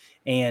end,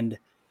 and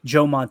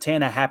Joe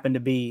Montana happened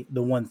to be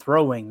the one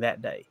throwing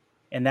that day.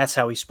 And that's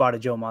how he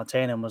spotted Joe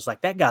Montana and was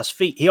like, that guy's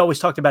feet. He always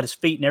talked about his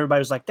feet, and everybody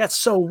was like, that's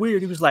so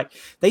weird. He was like,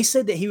 they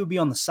said that he would be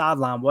on the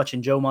sideline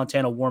watching Joe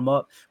Montana warm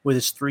up with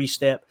his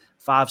 3-step,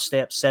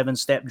 5-step,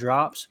 7-step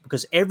drops,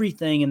 because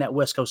everything in that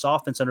West Coast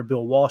offense under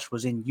Bill Walsh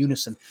was in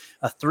unison.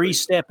 A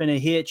 3-step and a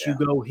hitch, you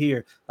go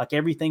here. Like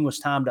everything was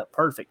timed up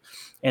perfect.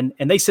 And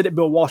they said that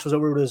Bill Walsh was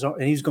over with his arm,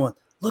 and he's going,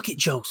 look at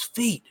Joe's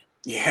feet.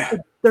 Yeah.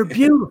 They're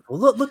beautiful.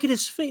 Look at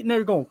his feet. And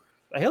they're going,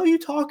 the hell are you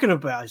talking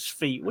about? His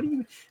feet? What do you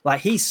mean?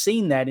 Like, he's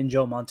seen that in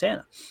Joe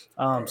Montana.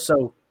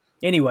 So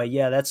anyway,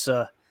 yeah, that's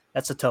a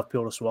tough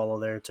pill to swallow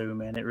there too,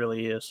 man. It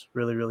really is.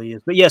 Really, really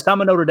is. But yes,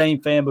 I'm a Notre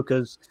Dame fan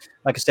because,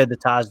 like I said, the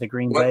ties to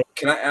Green Bay.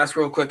 Can I ask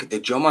real quick? The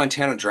Joe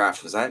Montana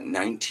draft, was that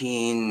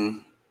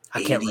 1980?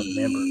 I can't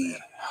remember, man.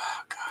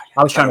 Oh, God.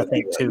 I was trying to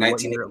think too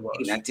what year it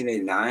was.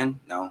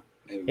 1989? No.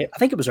 Maybe. I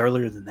think it was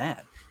earlier than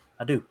that.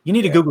 I do. You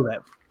need to Google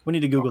that. We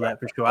need to Google that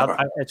for sure.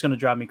 It's going to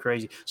drive me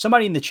crazy.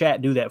 Somebody in the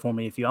chat do that for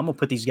me if you. I'm going to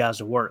put these guys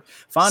to work.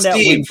 Find out.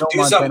 Steve,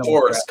 do something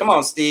for us. Come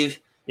on, Steve.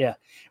 Yeah.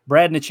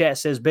 Brad in the chat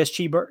says best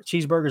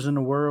cheeseburgers in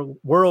the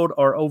world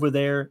are over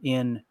there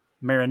in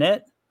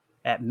Marinette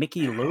at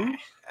Mickey Lou's.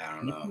 I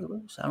don't know.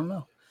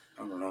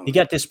 I don't know. You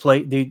got this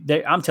plate. Dude,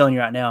 I'm telling you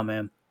right now,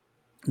 man.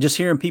 Just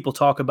hearing people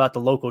talk about the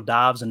local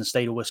dives in the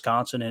state of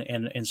Wisconsin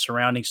and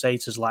surrounding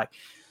states is like,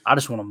 I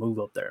just want to move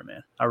up there,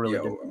 man. I really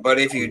do. But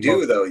if you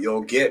do, though,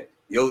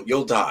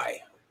 you'll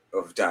die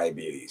of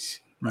diabetes.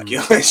 Like,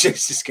 it's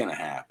just gonna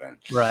happen.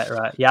 Right.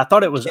 Yeah, I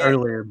thought it was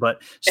earlier,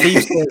 but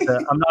Steve says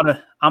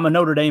I'm a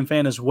Notre Dame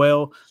fan as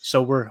well,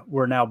 so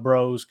we're now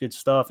bros. Good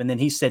stuff. And then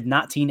he said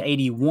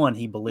 1981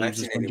 he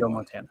believes is when Joe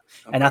Montana,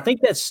 and I think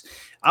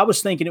I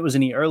was thinking it was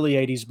in the early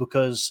 80s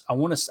because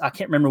I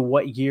can't remember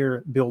what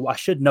year Bill. I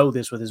should know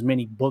this with as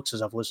many books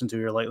as I've listened to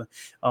here lately.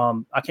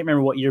 I can't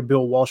remember what year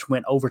Bill Walsh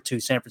went over to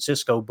San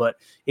Francisco, but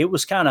it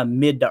was kind of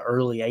mid to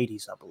early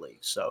 80s, I believe.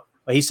 So,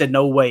 but he said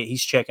no way.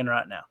 He's checking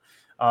right now.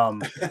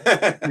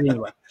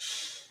 Anyway,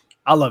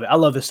 I love it. I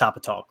love this type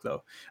of talk,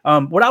 though.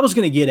 What I was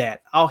going to get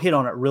at, I'll hit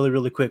on it really,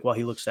 really quick while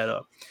he looks that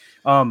up.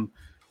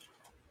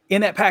 In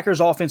that Packers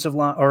offensive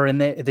line, or in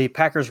the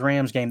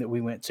Packers-Rams game that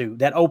we went to,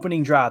 that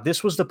opening drive,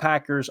 this was the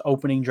Packers'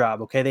 opening drive,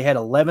 okay? They had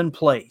 11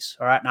 plays,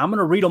 all right? Now, I'm going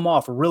to read them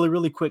off really,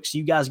 really quick so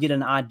you guys get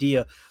an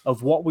idea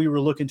of what we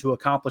were looking to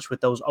accomplish with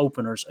those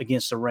openers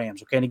against the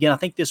Rams, okay? And again, I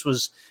think this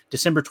was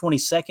December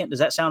 22nd. Does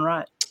that sound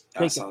right?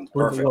 That sounds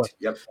perfect.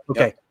 Yep.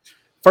 Okay. Yep.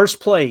 First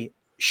play,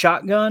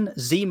 shotgun,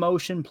 Z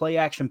motion, play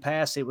action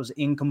pass. It was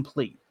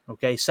incomplete.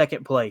 Okay.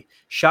 Second play,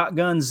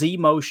 shotgun, Z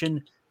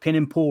motion, pin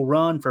and pull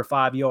run for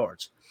 5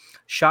 yards.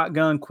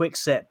 Shotgun, quick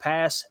set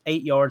pass,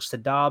 8 yards to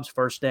Dobbs,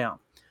 first down.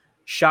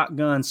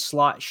 Shotgun,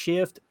 slot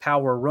shift,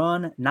 power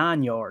run,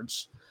 9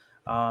 yards.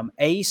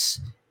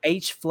 Ace,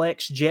 H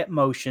flex, jet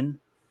motion,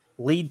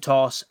 lead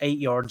toss, 8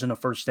 yards and a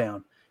first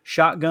down.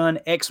 Shotgun,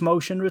 X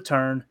motion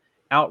return,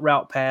 out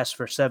route pass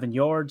for 7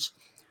 yards.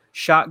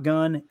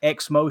 Shotgun,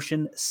 X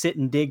motion, sit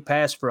and dig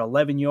pass for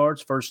 11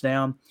 yards, first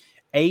down.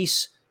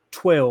 Ace,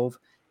 12.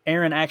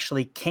 Aaron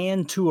actually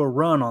canned to a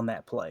run on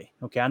that play.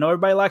 Okay, I know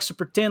everybody likes to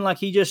pretend like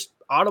he just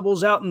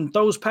audibles out and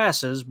throws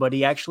passes, but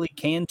he actually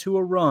canned to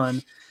a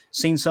run,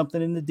 seen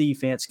something in the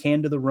defense,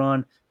 canned to the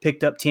run,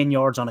 picked up 10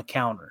 yards on a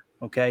counter.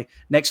 Okay,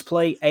 next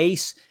play,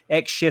 Ace,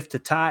 X shift to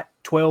tight,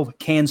 12,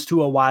 cans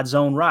to a wide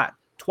zone right.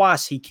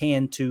 Twice he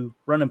canned to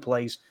running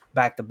plays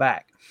back to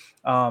back.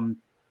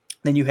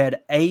 Then you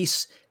had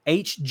Ace,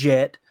 H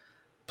jet,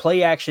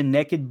 play action,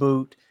 naked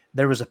boot.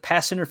 There was a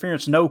pass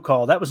interference, no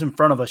call. That was in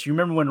front of us. You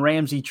remember when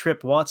Ramsey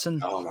tripped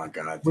Watson? Oh, my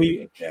God.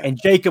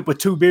 And Jacob with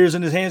 2 beers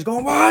in his hands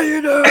going, "Why are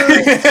you doing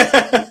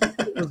it?"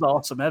 It was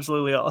awesome.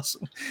 Absolutely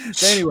awesome.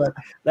 So anyway,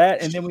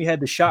 that, and then we had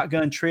the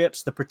shotgun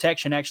trips. The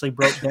protection actually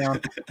broke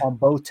down on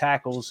both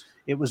tackles.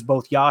 It was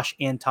both Yosh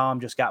and Tom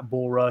just got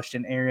bull rushed,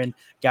 and Aaron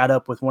got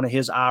up with one of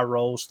his eye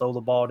rolls, throw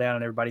the ball down,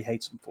 and everybody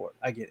hates him for it.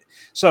 I get it.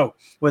 So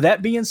with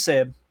that being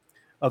said,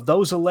 of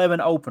those 11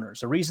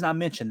 openers, the reason I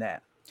mentioned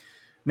that,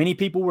 many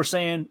people were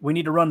saying we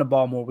need to run the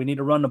ball more. We need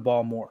to run the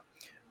ball more.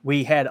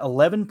 We had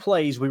 11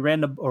 plays. We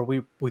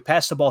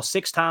passed the ball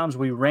 6 times.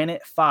 We ran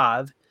it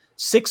 5,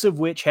 6 of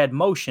which had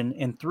motion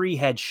and 3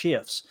 had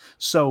shifts.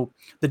 So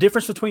the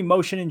difference between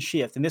motion and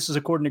shift, and this is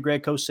according to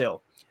Greg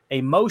Cosell,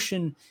 a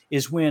motion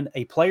is when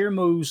a player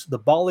moves, the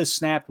ball is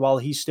snapped while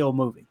he's still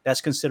moving. That's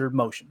considered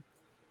motion.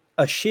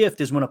 A shift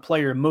is when a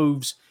player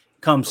moves,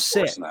 comes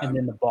set, and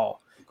then the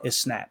ball is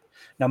snapped.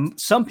 Now,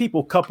 some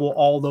people couple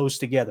all those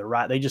together,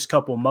 right? They just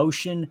couple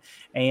motion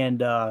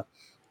and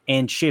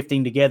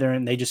shifting together,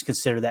 and they just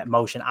consider that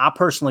motion. I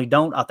personally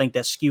don't. I think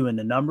that's skewing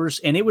the numbers,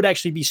 and it would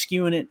actually be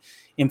skewing it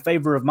in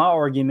favor of my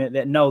argument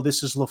that, no,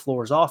 this is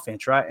LaFleur's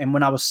offense, right? And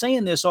when I was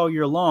saying this all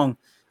year long,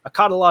 I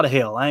caught a lot of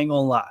hell. I ain't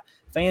going to lie.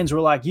 Fans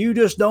were like, you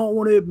just don't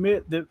want to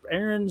admit that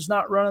Aaron's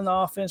not running the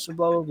offense and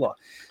blah, blah, blah.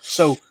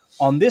 So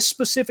on this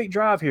specific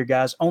drive here,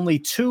 guys, only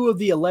 2 of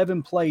the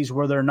 11 plays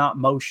where they're not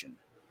motion,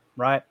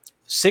 right?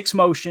 6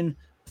 motion,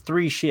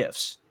 3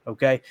 shifts.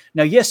 Okay.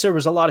 Now, yes, there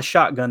was a lot of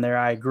shotgun there.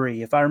 I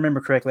agree. If I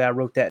remember correctly, I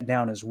wrote that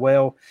down as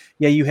well.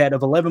 Yeah, you had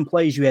of 11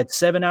 plays, you had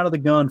 7 out of the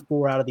gun,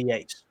 4 out of the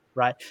 8.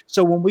 right?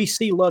 So when we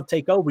see Love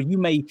take over, you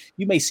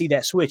may see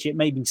that switch. It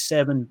may be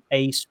 7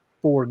 ace,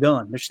 4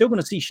 gun. They're still going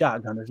to see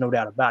shotgun. There's no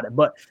doubt about it.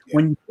 But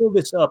when you pull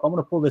this up, I'm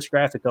going to pull this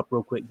graphic up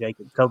real quick,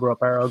 Jacob, cover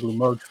up our ugly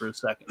mugs for a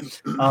second.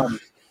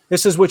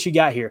 This is what you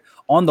got here.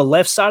 On the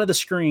left side of the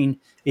screen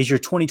is your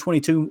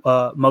 2022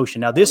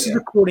 motion. Now, this is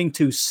according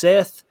to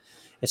Seth.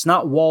 It's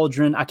not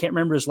Waldron. I can't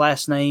remember his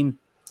last name,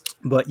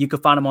 but you can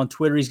find him on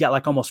Twitter. He's got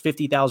like almost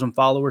 50,000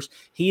 followers.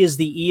 He is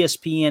the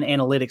ESPN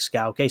analytics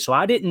guy. Okay, so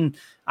I didn't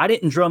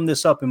drum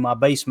this up in my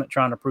basement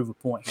trying to prove a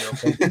point here.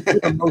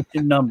 Okay,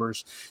 motion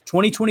numbers.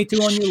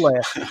 2022 on your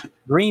left.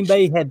 Green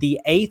Bay had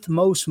the 8th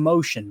most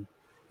motion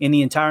in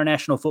the entire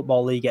National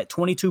Football League at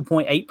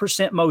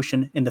 22.8%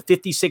 motion, and the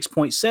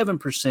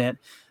 56.7%.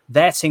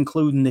 That's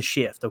including the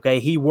shift, okay?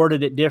 He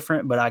worded it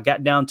different, but I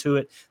got down to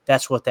it.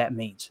 That's what that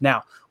means.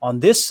 Now, on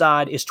this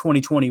side is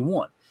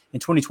 2021. In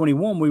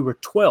 2021, we were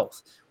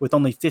 12th with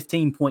only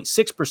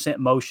 15.6%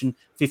 motion,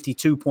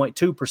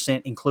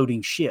 52.2%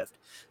 including shift.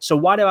 So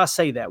why do I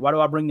say that? Why do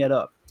I bring that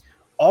up?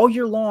 All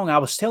year long, I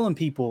was telling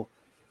people,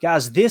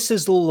 guys, this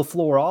is the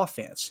LaFleur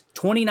offense.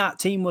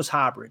 2019 was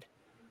hybrid.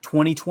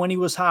 2020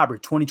 was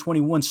hybrid.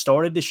 2021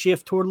 started to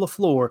shift toward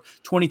LaFleur.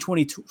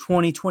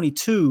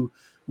 2022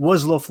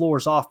 was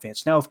LaFleur's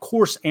offense. Now, of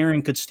course,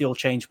 Aaron could still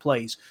change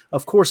plays.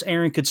 Of course,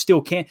 Aaron could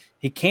still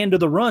he can do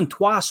the run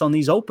twice on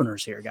these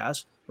openers here,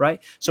 guys, right?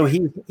 So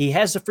he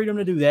has the freedom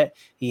to do that.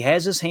 He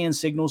has his hand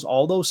signals,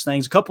 all those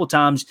things. A couple of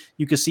times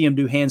you could see him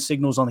do hand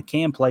signals on the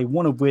cam play,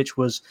 one of which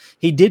was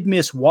he did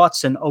miss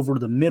Watson over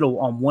the middle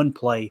on one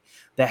play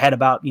that had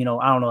about,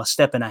 a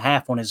step and a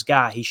half on his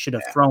guy. He should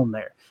have thrown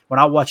there. When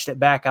I watched it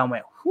back, I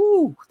went,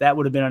 whoo, that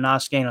would have been a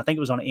nice game. I think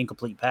it was on an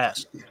incomplete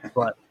pass.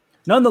 But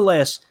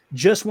nonetheless,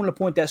 just wanted to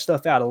point that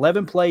stuff out.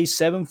 11 plays,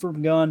 7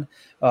 from gun,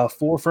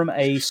 4 from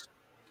ace.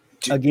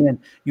 Again,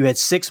 you had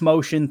 6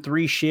 motion,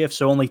 3 shifts,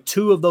 so only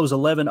 2 of those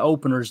 11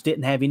 openers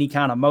didn't have any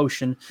kind of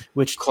motion,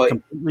 which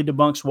completely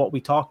debunks what we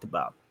talked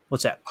about.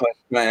 What's that? Clay,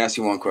 can I ask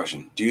you one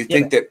question? Do you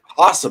think that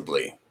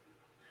possibly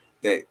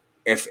that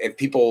if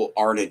people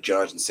are to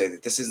judge and say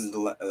that this isn't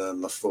the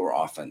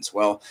LaFleur offense,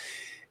 well,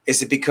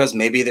 is it because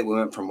maybe that we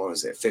went from,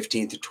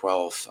 15th to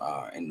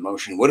 12th in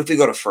motion? What if we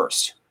go to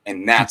first?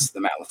 And that's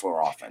the Matt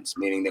LaFleur offense,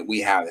 meaning that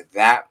we have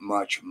that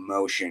much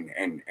motion.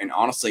 And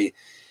honestly,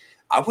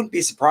 I wouldn't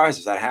be surprised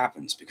if that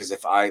happens, because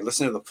if I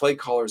listen to the play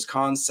caller's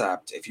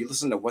concept, if you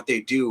listen to what they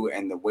do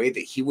and the way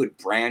that he would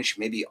branch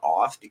maybe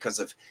off, because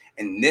of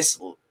in this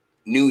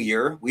new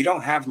year, we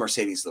don't have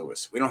Mercedes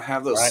Lewis. We don't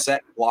have those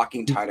set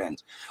blocking tight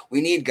ends.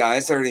 We need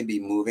guys that are going to be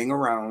moving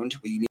around.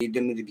 We need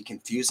them to be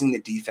confusing the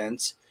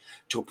defense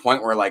to a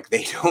point where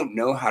they don't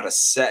know how to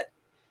set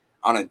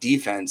on a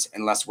defense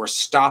unless we're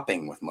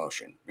stopping with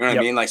motion. You know what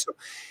I mean? So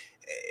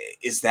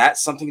is that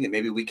something that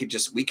maybe we can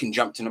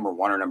jump to number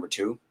 1 or number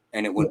 2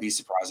 and it wouldn't be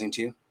surprising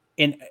to you?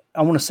 And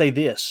I want to say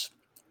this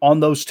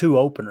on those 2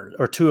 openers,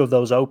 or 2 of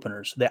those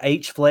openers, the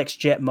H flex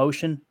jet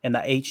motion and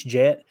the H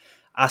jet,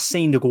 I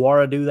seen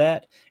DeGuara do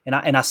that. And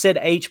I said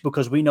H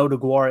because we know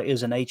DeGuara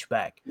is an H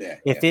back.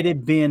 If it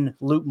had been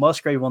Luke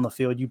Musgrave on the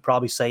field, you'd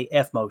probably say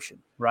F motion,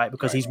 right?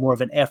 Because he's more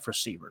of an F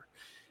receiver.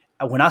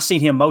 When I seen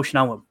him motion,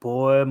 I went,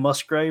 boy,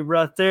 Musgrave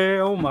right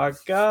there. Oh, my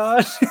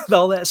God.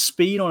 All that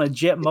speed on a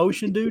jet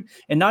motion, dude.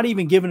 And not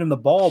even giving him the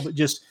ball, but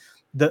just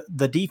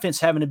the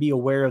defense having to be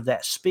aware of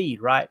that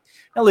speed, right?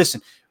 Now,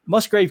 listen,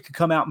 Musgrave could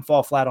come out and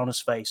fall flat on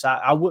his face.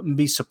 I wouldn't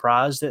be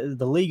surprised.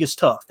 The league is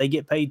tough. They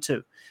get paid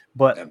too.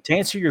 But to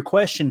answer your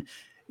question,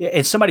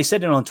 and somebody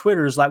said it on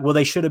Twitter, is like, well,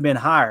 they should have been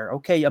higher.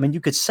 Okay, I mean,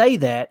 you could say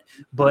that,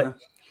 but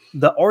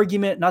the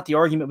argument, not the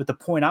argument, but the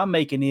point I'm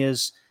making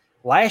is,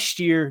 last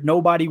year,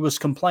 nobody was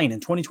complaining.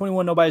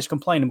 2021, nobody's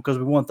complaining because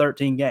we won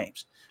 13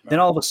 games. Then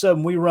all of a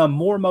sudden, we run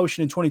more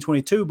motion in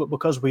 2022, but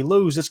because we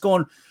lose, it's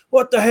going,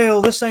 what the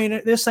hell? This ain't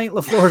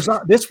LaFleur's.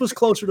 This was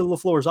closer to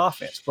LaFleur's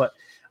offense. But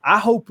I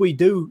hope we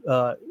do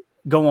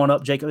go on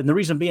up, Jacob. And the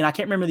reason being, I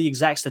can't remember the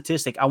exact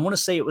statistic. I want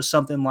to say it was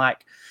something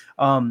like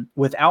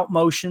without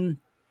motion,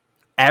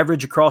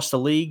 average across the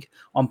league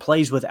on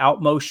plays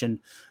without motion,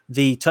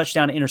 the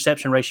touchdown to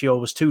interception ratio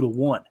was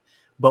 2-1.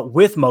 But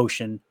with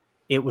motion,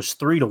 it was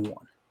 3-1.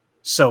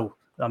 So,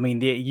 I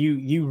mean,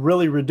 you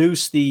really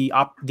reduce the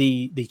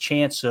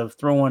chance of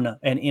throwing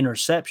an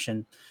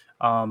interception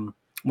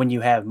when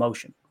you have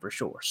motion, for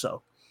sure.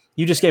 So,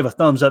 you just gave a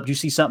thumbs up. Do you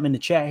see something in the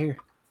chat here?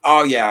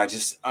 Oh, yeah,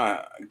 just a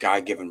guy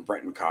giving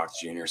Brenton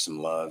Cox Jr. some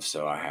love,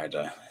 so I had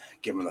to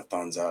give him a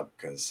thumbs up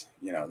because,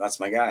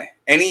 that's my guy.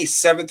 Any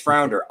 7th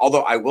rounder,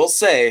 although I will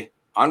say,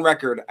 on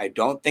record, I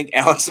don't think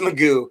Alex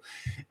Magoo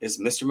is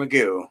Mr.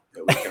 Magoo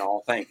that we can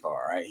all thank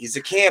for, right? He's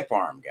a camp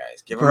arm,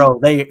 guys. They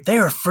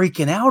are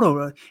freaking out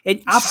over it.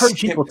 And I've heard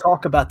people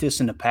talk about this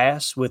in the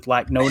past with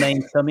no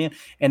names come in,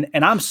 and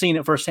I'm seeing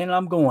it firsthand. And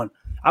I'm going,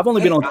 I've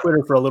only been on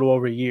Twitter for a little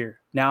over a year.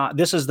 Now,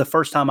 this is the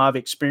first time I've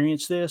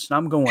experienced this, and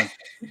I'm going,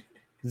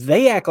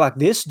 they act like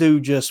this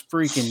dude just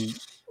freaking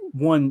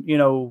won,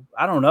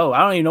 I don't know. I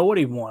don't even know what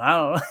he won. I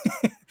don't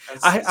know.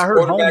 I heard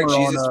quarterback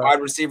Homer Jesus, on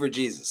wide receiver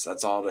Jesus.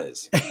 That's all it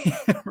is.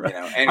 Right.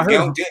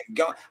 And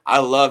I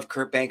love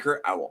Kurt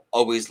Banker. I will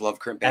always love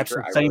Kurt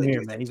Banker. Absolutely. Same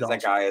here, man. He's awesome.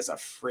 That guy is a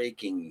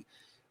freaking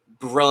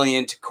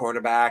brilliant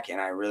quarterback,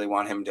 and I really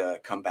want him to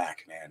come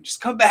back, man.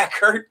 Just come back,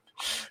 Kurt.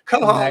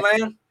 Come on,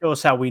 man. Show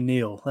us how we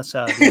kneel. That's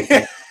how I do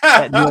it.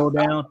 That kneel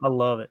down. I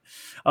love it.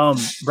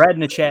 Brad in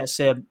the chat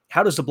said,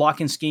 how does the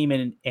blocking scheme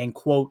and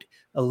quote,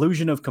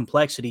 illusion of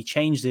complexity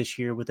change this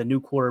year with a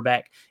new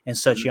quarterback and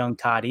such young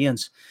tight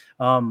ends?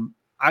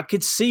 I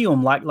could see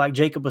them, like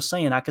Jacob was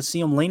saying, I could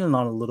see them leaning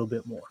on it a little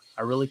bit more.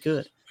 I really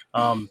could.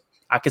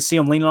 I could see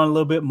them leaning on it a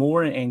little bit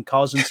more and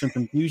causing some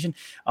confusion.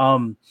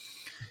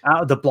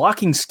 The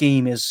blocking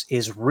scheme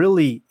is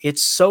really,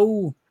 it's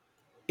so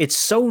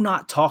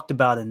not talked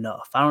about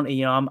enough. I'm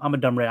a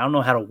dumb red. I don't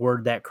know how to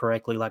word that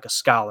correctly like a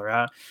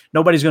scholar.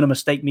 Nobody's going to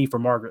mistake me for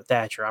Margaret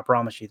Thatcher. I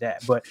promise you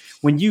that. But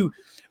when you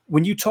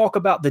talk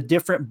about the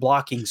different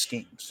blocking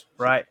schemes,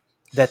 right,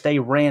 that they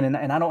ran,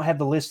 and I don't have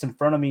the list in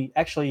front of me.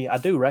 Actually, I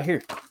do right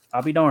here.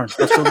 I'll be darned.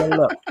 Let's go load it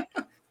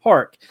up.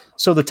 Hark.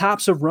 So the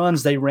types of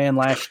runs they ran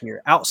last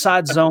year: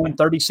 outside zone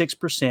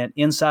 36%,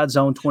 inside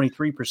zone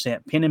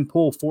 23%, pin and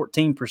pull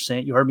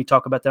 14%. You heard me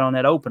talk about that on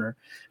that opener.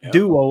 Yep.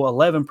 Duo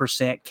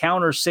 11%,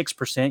 counter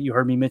 6%. You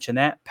heard me mention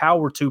that.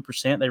 Power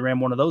 2%. They ran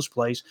one of those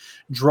plays.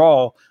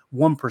 Draw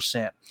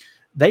 1%.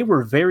 They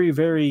were very,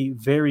 very,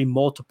 very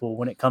multiple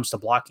when it comes to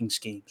blocking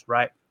schemes,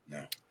 right?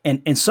 Yeah.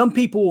 And some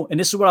people, and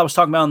this is what I was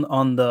talking about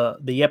on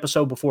the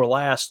episode before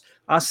last.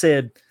 I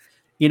said,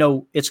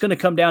 it's going to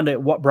come down to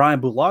what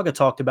Brian Bulaga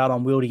talked about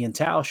on Wildy and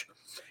Tausch.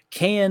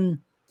 Can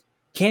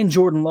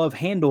Jordan Love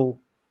handle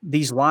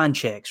these line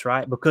checks,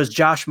 right? Because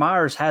Josh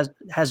Myers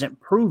hasn't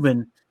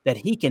proven that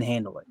he can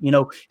handle it.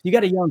 You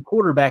got a young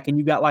quarterback and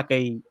you got like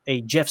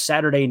a Jeff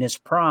Saturday in his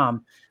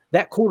prime.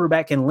 That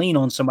quarterback can lean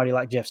on somebody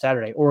like Jeff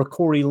Saturday or a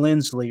Corey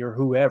Linsley or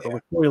whoever. Yeah.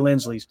 Corey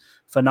Linsley's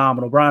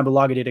phenomenal. Brian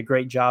Bulaga did a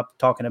great job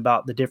talking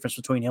about the difference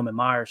between him and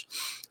Myers.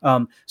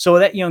 So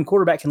that young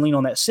quarterback can lean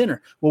on that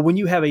center. Well, when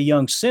you have a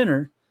young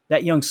center,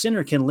 that young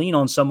center can lean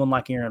on someone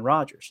like Aaron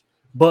Rodgers.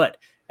 But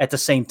at the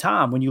same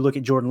time, when you look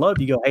at Jordan Love,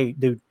 you go, hey,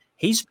 dude,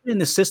 he's been in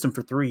the system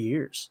for 3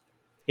 years.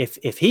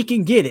 If he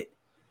can get it,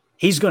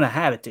 he's going to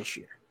have it this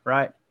year,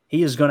 right?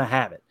 He is going to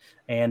have it.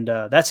 And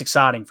that's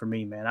exciting for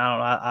me, man.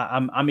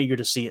 I'm eager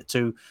to see it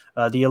too.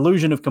 The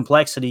illusion of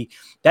complexity,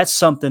 that's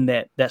something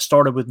that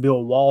started with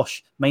Bill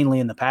Walsh, mainly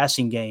in the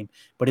passing game,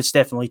 but it's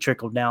definitely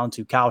trickled down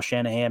to Kyle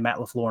Shanahan, Matt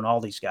LaFleur, and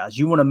all these guys.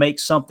 You want to make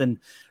something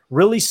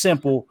really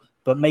simple,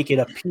 but make it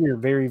appear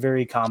very,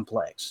 very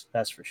complex.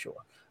 That's for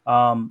sure.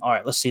 All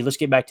right, let's see. Let's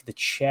get back to the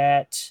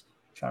chat.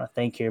 I'm trying to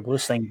think here, but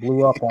this thing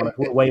blew up on us.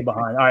 We're way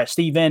behind. All right,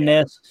 Steve Van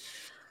Ness.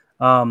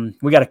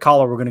 We got a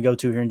caller we're going to go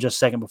to here in just a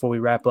second before we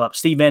wrap up.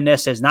 Steve Van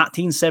Ness says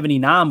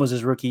 1979 was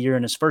his rookie year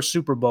in his first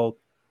Super Bowl.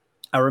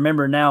 I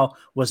remember now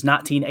was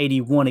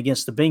 1981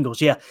 against the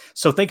Bengals. Yeah,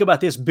 so think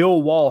about this.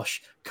 Bill Walsh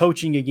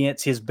coaching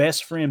against his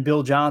best friend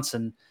Bill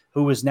Johnson,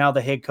 who is now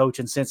the head coach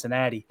in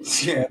Cincinnati.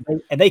 Yeah.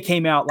 And they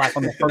came out like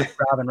on the first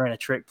drive and ran a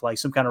trick play,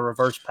 some kind of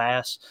reverse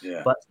pass.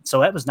 Yeah. But so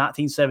that was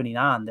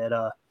 1979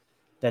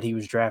 that he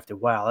was drafted.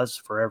 Wow, that's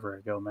forever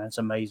ago, man. It's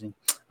amazing.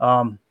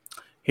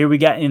 Here we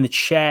got in the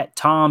chat,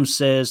 Tom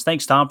says,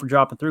 thanks, Tom, for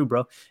dropping through,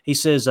 bro. He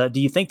says,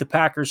 do you think the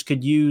Packers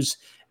could use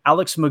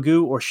Alex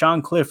Magoo or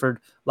Sean Clifford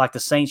like the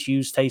Saints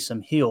used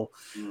Taysom Hill?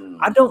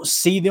 I don't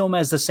see them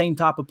as the same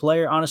type of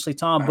player, honestly,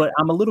 Tom, but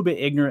I'm a little bit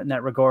ignorant in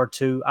that regard,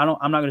 too. I'm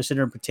not going to sit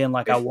here and pretend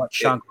like I watch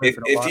Sean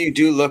Clifford a lot. If you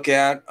do look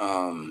at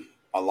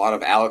a lot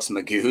of Alex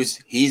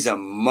Magoo's, he's a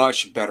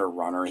much better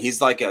runner.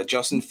 He's like a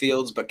Justin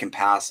Fields, but can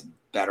pass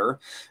better.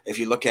 If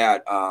you look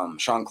at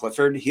Sean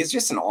Clifford, he's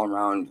just an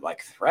all-around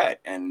like threat.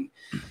 And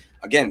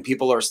again,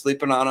 people are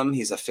sleeping on him.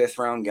 He's a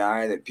 5th-round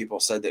guy that people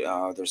said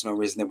that there's no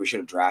reason that we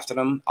should have drafted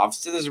him.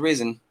 Obviously, there's a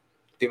reason.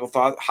 People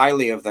thought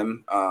highly of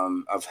him.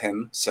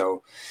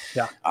 So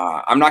yeah.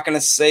 I'm not going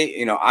to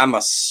say, I'm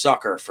a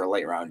sucker for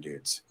late-round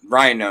dudes.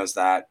 Ryan knows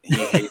that. He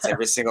hates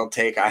every single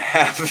take I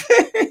have.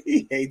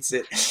 He hates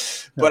it.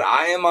 But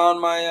I am on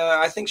my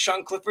I think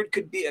Sean Clifford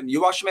could be –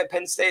 you watch him at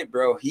Penn State,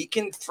 bro. He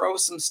can throw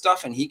some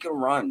stuff, and he can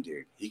run,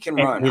 dude. He can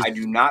run. I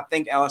do not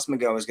think Alex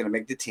Magoo is going to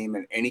make the team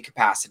in any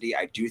capacity.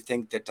 I do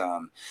think that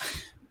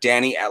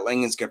Danny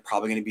Etling is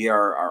probably going to be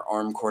our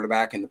arm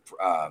quarterback in the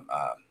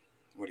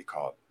what do you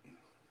call it?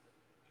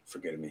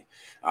 Forgetting me,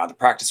 the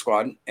practice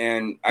squad.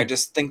 And I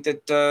just think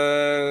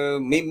that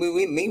maybe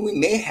we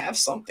may have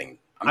something.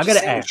 I got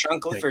to ask, Sean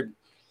Clifford.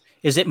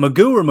 Is it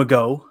Magoo or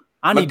Magoo?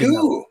 I need to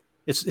know.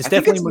 It's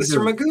definitely Mr.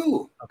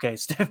 Magoo. Okay.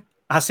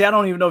 I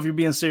don't even know if you're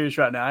being serious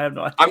right now. I have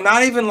no idea. I'm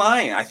not even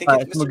lying. I think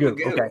it's Mr.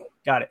 Magoo. Okay.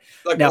 Got it.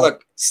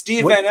 Look,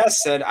 Steve Van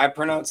Ness said I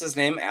pronounce his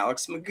name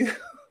Alex Magoo.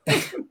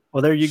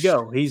 Well, there you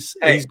go.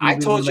 I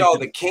told y'all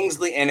that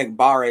Kingsley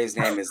Enigbare's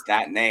name is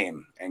that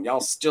name, and y'all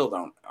still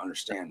don't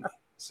understand me.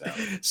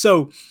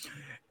 So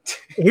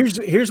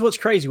here's what's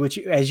crazy.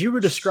 As you were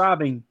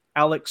describing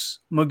Alex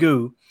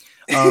Magoo,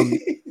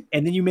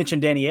 And then you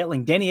mentioned Danny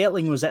Etling. Danny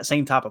Etling was that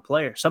same type of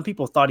player. Some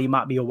people thought he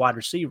might be a wide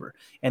receiver,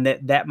 and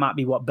that might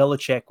be what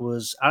Belichick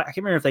was. I can't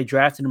remember if they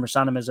drafted him or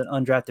signed him as an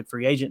undrafted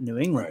free agent in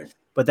New England. Right.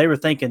 But they were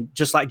thinking,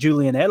 just like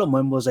Julian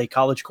Edelman was a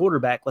college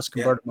quarterback, let's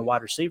convert him to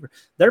wide receiver.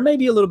 There may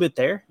be a little bit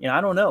there.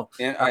 I don't know.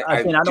 And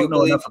I don't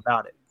know enough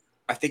about it.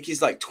 I think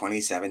he's like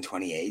 27,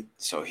 28,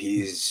 so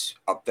he's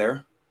up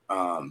there.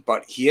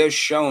 But he has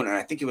shown, and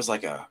I think he was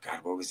like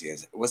what was he?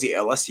 Was he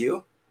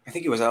LSU? I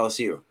think he was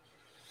LSU.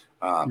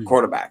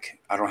 Quarterback.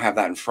 I don't have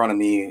that in front of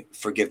me.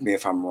 Forgive me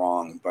if I'm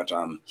wrong, but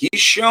he's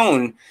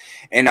shown,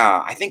 and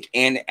I think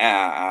Andy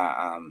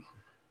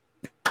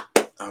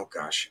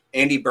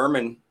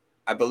Berman,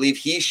 I believe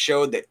he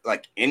showed that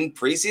like in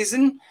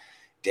preseason,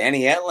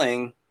 Danny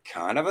Etling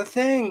kind of a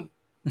thing,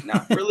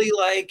 not really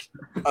like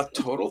a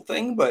total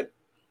thing, but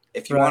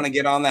if you want to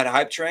get on that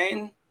hype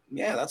train,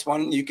 yeah, that's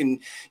one you can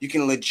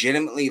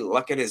legitimately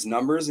look at his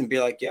numbers and be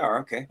like, yeah,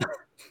 okay,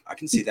 I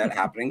can see that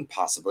happening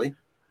possibly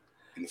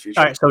in the future.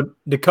 All right, so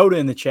Dakota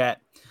in the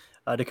chat,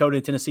 Dakota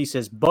in Tennessee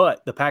says,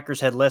 but the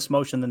Packers had less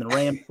motion than the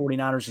Rams,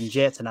 49ers, and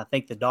Jets, and I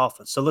think the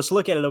Dolphins. So let's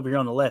look at it over here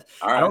on the left.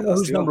 All right, I don't know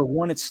who's number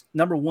one. It's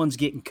number one's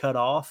getting cut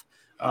off.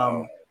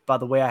 By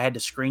the way, I had to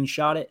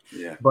screenshot it.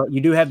 Yeah. But you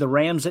do have the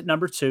Rams at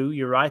number 2.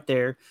 You're right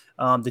there.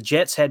 The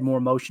Jets had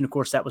more motion. Of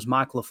course, that was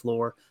Mike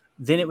LaFleur.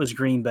 Then it was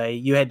Green Bay.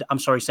 You had,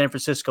 San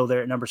Francisco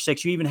there at number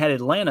 6. You even had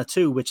Atlanta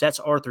too, which that's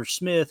Arthur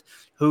Smith,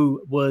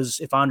 who was,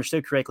 if I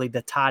understood correctly,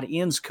 the tight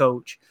ends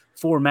coach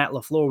for Matt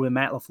LaFleur when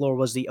Matt LaFleur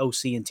was the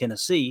OC in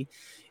Tennessee.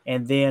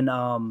 And then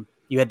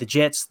you had the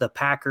Jets, the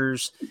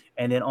Packers,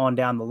 and then on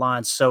down the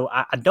line. So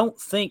I don't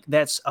think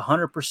that's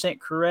 100%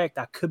 correct.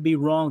 I could be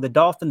wrong. The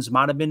Dolphins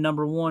might have been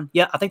number 1.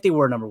 Yeah, I think they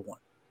were number 1.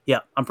 Yeah,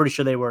 I'm pretty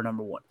sure they were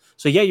number 1.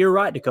 So, yeah, you're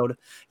right, Dakota.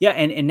 Yeah,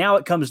 and now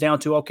it comes down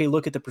to, okay,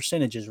 look at the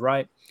percentages,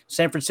 right?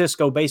 San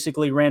Francisco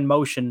basically ran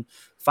motion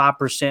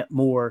 5%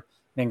 more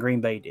than Green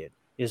Bay did.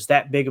 Is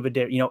that big of a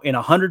difference? In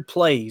 100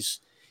 plays,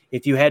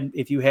 if you had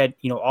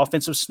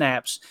offensive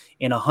snaps,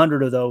 in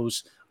 100 of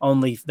those,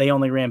 they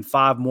only ran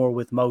 5 more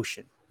with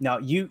motion. Now,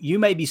 you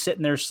may be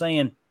sitting there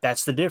saying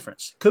that's the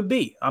difference. Could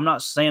be. I'm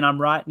not saying I'm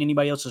right and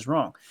anybody else is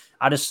wrong.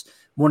 I just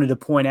wanted to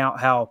point out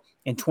how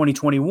in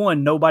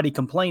 2021, nobody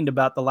complained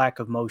about the lack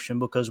of motion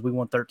because we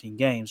won 13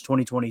 games.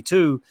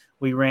 2022,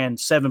 we ran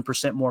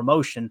 7% more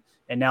motion,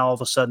 and now all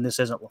of a sudden this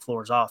isn't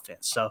LaFleur's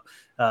offense. So,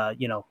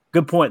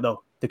 good point,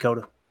 though,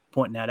 Dakota,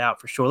 pointing that out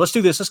for sure. Let's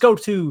do this. Let's go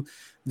to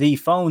the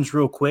phones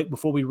real quick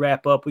before we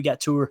wrap up. We got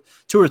two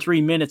or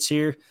 3 minutes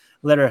here.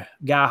 Let our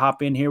guy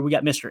hop in here. We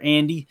got Mr.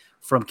 Andy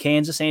from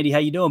Kansas. Andy, how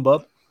you doing,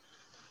 bub?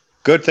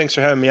 Good. Thanks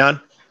for having me on.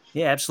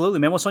 Yeah, absolutely,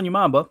 man. What's on your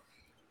mind, bub?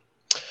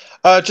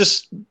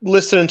 Just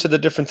listening to the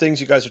different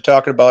things you guys are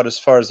talking about as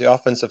far as the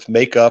offensive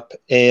makeup,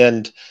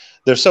 and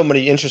there's so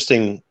many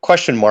interesting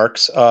question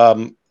marks.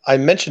 I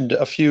mentioned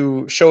a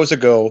few shows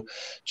ago,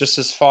 just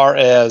as far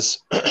as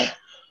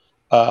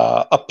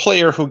a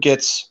player who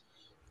gets,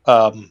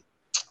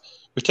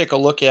 we take a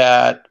look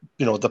at,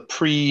 the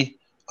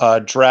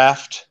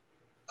pre-draft,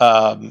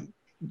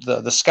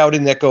 the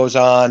scouting that goes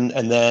on,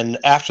 and then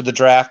after the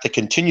draft, they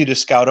continue to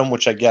scout them,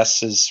 which I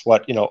guess is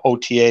what,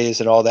 OTAs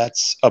and all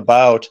that's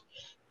about.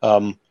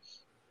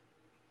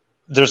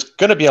 There's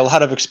going to be a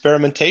lot of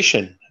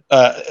experimentation,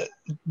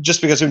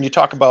 just because when you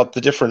talk about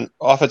the different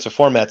offensive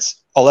formats,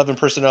 11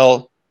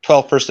 personnel,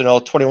 12 personnel,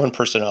 21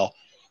 personnel,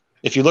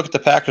 if you look at the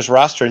Packers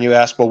roster and you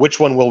ask, well, which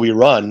one will we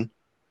run?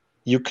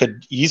 You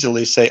could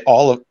easily say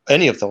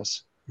any of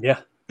those. Yeah.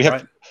 We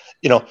have,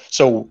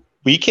 so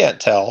we can't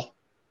tell.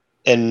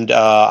 And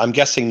I'm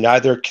guessing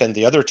neither can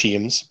the other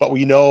teams, but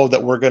we know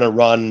that we're going to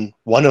run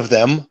one of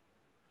them.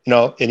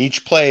 In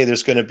each play,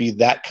 there's going to be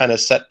that kind of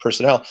set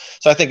personnel.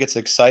 So I think it's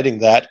exciting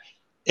that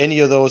any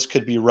of those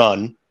could be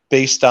run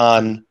based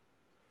on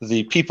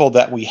the people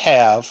that we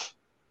have.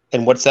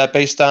 And what's that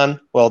based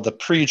on? Well, the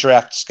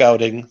pre-draft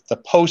scouting, the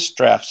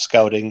post-draft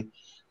scouting,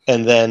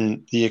 and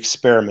then the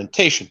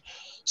experimentation.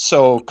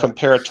 So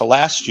compared to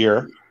last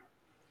year,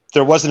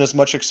 there wasn't as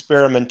much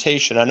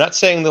experimentation. I'm not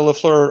saying the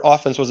LaFleur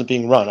offense wasn't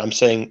being run. I'm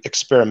saying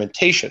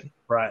experimentation.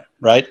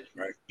 Right?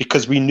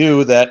 Because we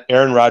knew that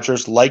Aaron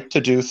Rodgers liked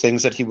to do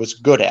things that he was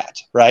good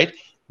at, right?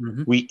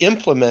 Mm-hmm. We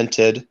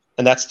implemented,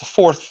 and that's the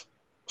 4th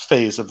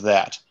phase of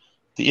that,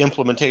 the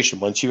implementation.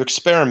 Once you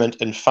experiment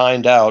and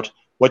find out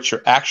what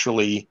you're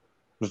actually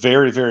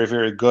very, very,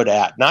 very good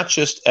at, not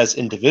just as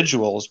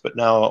individuals, but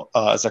now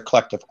as a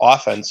collective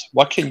offense,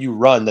 what can you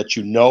run that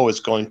is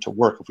going to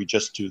work? If we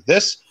just do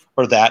this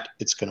or that,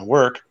 it's going to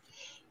work.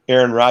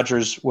 Aaron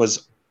Rodgers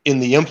was in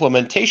the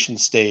implementation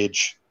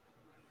stage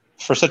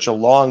for such a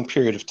long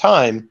period of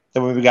time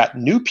that when we got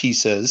new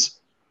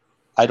pieces,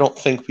 I don't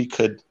think we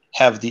could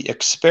have the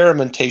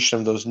experimentation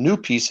of those new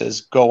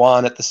pieces go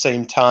on at the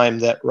same time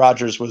that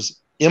Rodgers was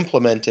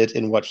implemented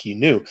in what he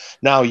knew.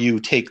 Now you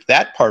take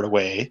that part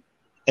away,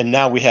 and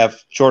now we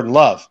have Jordan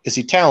Love. Is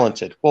he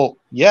talented? Well,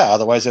 yeah,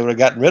 otherwise they would have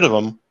gotten rid of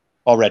him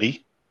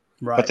already.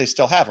 Right. But they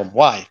still have him.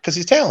 Why? Because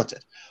he's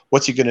talented.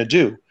 What's he going to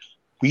do?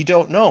 We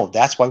don't know.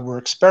 That's why we're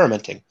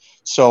experimenting.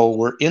 So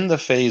we're in the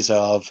phase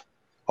of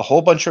a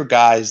whole bunch of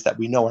guys that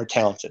we know are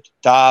talented.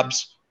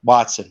 Dobbs,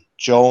 Watson,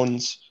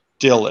 Jones,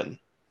 Dillon,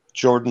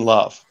 Jordan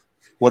Love.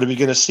 What are we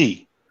going to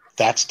see?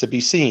 That's to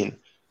be seen.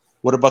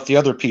 What about the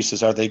other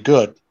pieces? Are they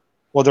good?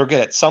 Well, they're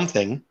good at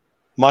something.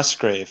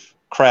 Musgrave,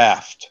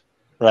 Kraft,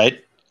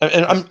 right?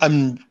 And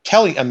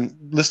I'm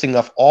listing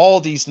off all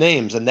these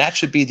names, and that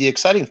should be the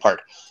exciting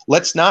part.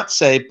 Let's not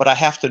say, but I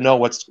have to know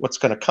what's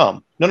going to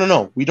come.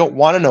 No. We don't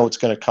want to know what's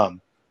going to come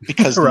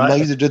because Right.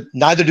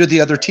 neither do the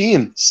other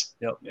teams.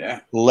 Yep. Yeah.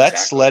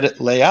 Let's let it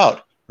lay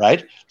out,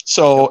 right?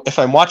 So if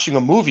I'm watching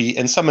a movie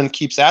and someone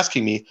keeps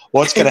asking me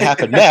what's going to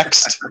happen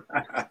next,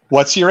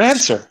 what's your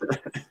answer?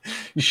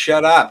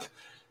 Shut up.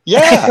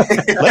 Yeah,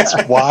 let's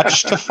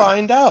watch to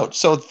find out.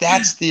 So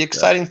that's the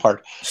exciting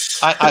part.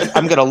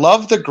 I'm going to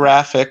love the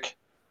graphic.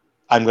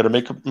 I'm going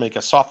to make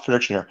a soft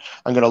prediction here.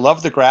 I'm going to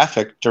love the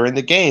graphic during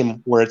the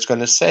game where it's going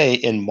to say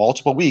in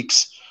multiple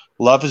weeks,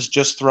 Love is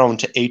just thrown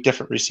to 8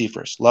 different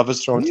receivers. Love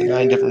is thrown to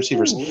 9 different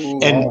receivers.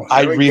 And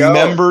I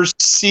remember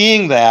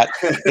seeing that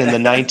in the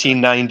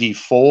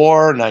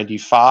 1994,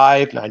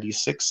 95,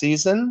 96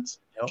 seasons.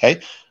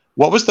 Okay.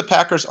 What was the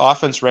Packers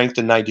offense ranked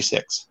in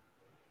 96?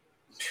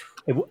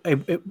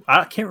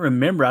 I can't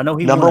remember. I know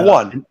he number won,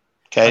 one.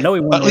 Okay. I know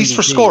he won at least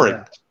for MVP, scoring.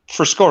 yeah.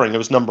 For scoring, it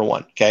was number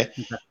one. Okay.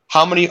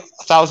 How many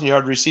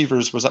 1,000-yard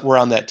receivers were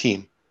on that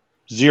team?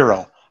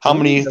 0. How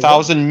many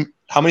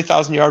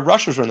 1,000-yard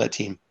rushers were on that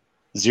team?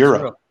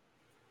 0.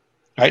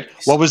 Right.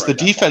 What was the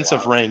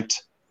defensive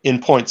ranked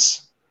in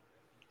points?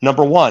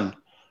 Number 1.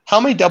 How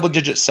many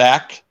double-digit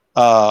sack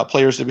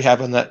players did we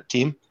have on that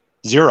team?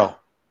 0.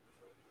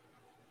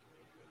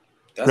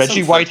 That's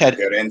Reggie White had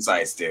good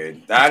insights,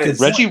 dude. That is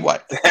Reggie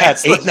White had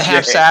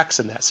 8.5 sacks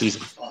in that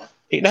season.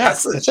 8.5.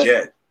 That's legit.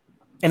 it.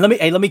 And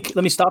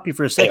let me stop you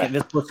for a second.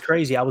 This looks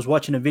crazy. I was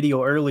watching a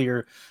video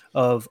earlier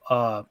of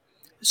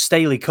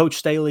Staley, Coach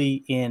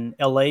Staley in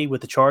LA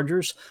with the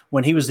Chargers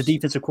when he was the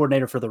defensive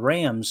coordinator for the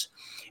Rams,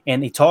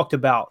 and he talked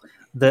about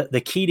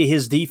the key to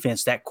his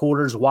defense, that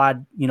quarters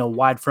wide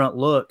front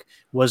look,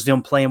 was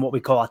them playing what we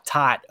call a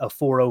tight, a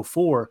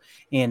 4-0-4.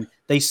 And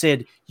they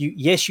said,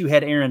 you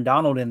had Aaron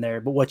Donald in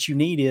there, but what you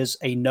need is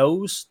a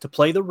nose to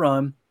play the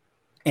run.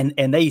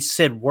 And they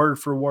said word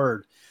for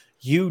word,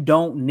 you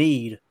don't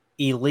need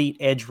elite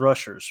edge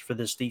rushers for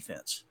this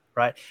defense,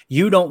 right?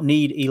 You don't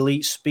need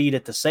elite speed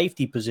at the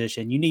safety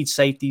position. You need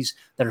safeties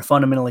that are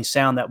fundamentally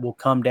sound that will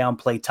come down,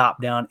 play top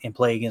down, and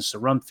play against the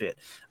run fit.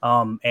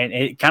 And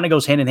it kind of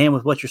goes hand in hand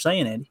with what you're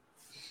saying, Andy.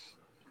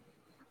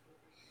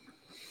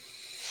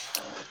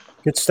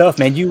 Good stuff,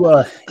 man. You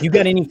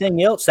got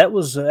anything else? That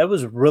was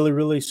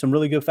really some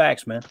really good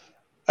facts, man.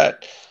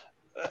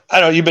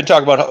 I know you've been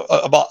talking about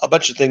a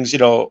bunch of things,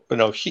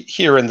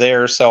 here and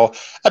there. So,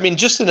 I mean,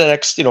 just in the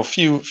next,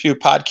 few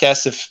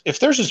podcasts, if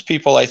there's just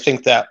people I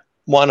think that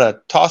want to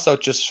toss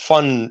out just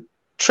fun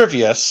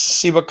trivia,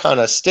 see what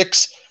kind of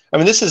sticks. I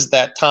mean, this is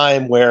that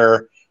time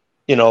where,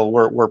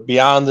 we're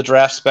beyond the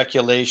draft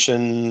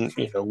speculation.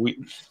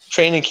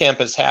 Training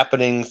camp is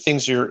happening.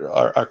 Things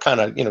are kind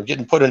of,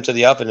 getting put into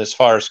the oven as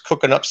far as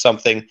cooking up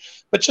something,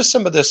 but just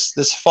some of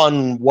this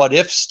fun what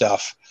if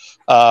stuff.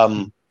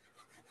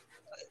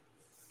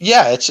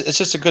 Yeah, it's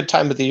just a good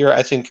time of the year.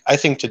 I think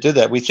to do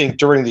that. We think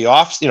during the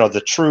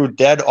the true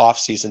dead off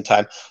season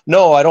time.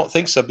 No, I don't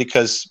think so,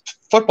 because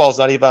football is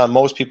not even on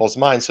most people's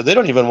minds, so they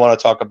don't even want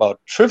to talk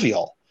about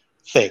trivial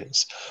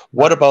things.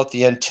 What about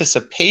the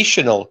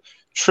anticipational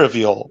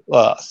trivial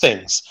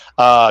things?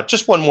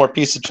 Just one more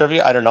piece of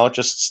trivia. I don't know,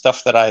 just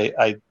stuff that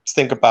I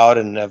think about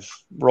and have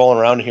rolling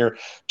around here.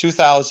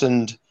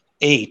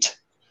 2008,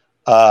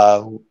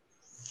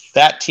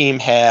 that team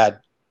had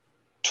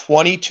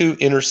 22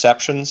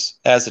 interceptions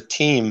as a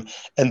team,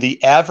 and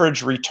the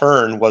average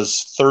return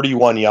was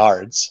 31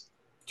 yards.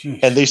 Jeez.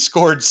 And they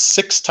scored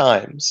 6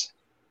 times.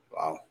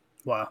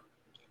 Wow.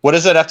 What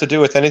does that have to do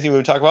with anything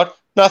we talk about?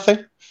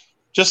 Nothing.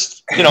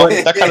 Just,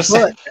 that kind of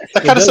stuff.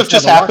 That kind of stuff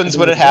just happens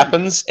when it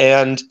happens.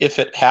 And if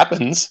it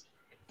happens,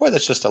 boy,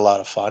 that's just a lot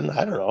of fun.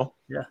 I don't know.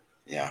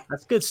 Yeah.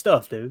 That's good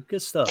stuff, dude.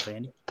 Good stuff,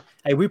 Andy.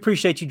 Hey, we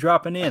appreciate you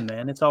dropping in,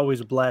 man. It's always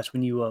a blast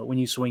when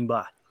you swing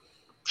by.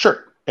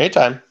 Sure.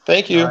 Anytime.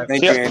 Thank you. Right,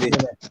 thank you, Andy.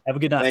 Have a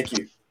good night. Thank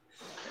you.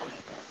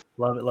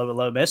 Love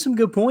it. That's some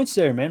good points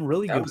there, man.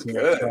 Really that good. Was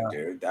good,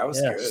 dude. That was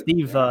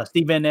good.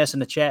 Steve Van Ness in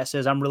the chat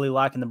says, I'm really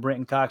liking the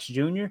Brenton Cox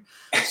Jr.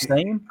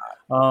 Same.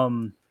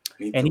 And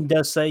he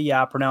does say,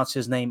 I pronounce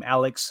his name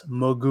Alex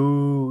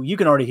Magoo. You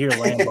can already hear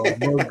Lambo.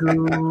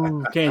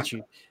 Magoo, can't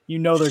you? You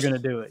know they're going to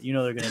do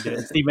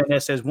it. Steve Van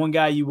Ness says, one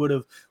guy you would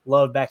have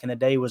loved back in the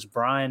day was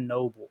Brian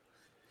Noble.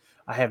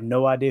 I have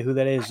no idea who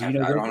that is. I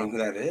don't know who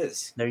that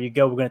is. There you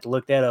go. We're going to have to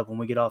look that up when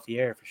we get off the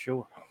air for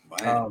sure.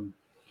 Oh,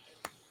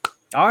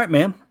 all right,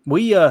 man.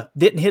 We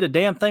didn't hit a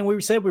damn thing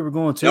we said we were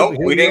going to. Nope,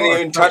 we didn't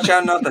even touch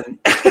on nothing.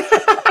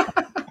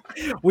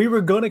 We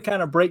were going to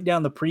kind of break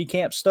down the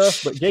pre-camp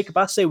stuff, but Jacob,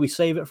 I say we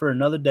save it for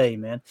another day,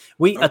 man.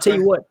 I tell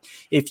you what,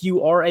 if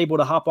you are able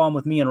to hop on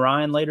with me and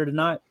Ryan later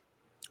tonight,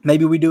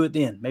 maybe we do it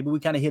then. Maybe we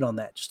kind of hit on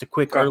that. Just a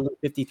quick early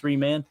 53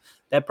 man.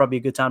 That'd probably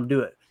be a good time to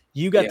do it.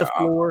 You got the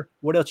floor.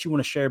 What else you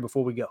want to share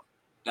before we go?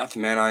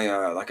 Nothing,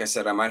 man. Like I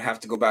said, I might have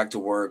to go back to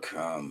work.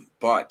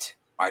 But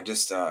I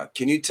just,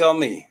 can you tell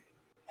me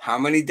how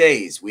many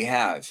days we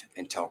have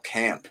until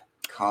camp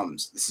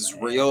comes? This is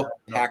real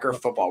Packer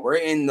football. We're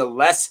in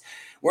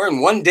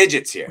one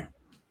digits here.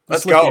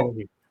 Let's go.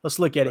 Let's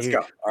look at it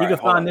here. You can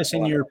find this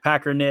in your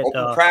PackerNet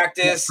Open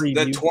practice, the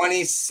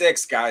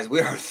 26th, guys.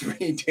 We are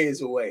 3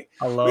 days away.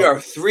 We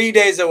are 3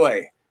 days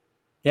away.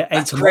 Yeah, and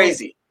that's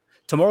crazy.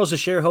 Tomorrow's the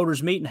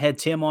shareholders meeting. Had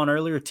Tim on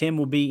earlier. Tim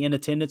will be in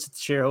attendance at the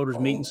shareholders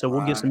meeting, so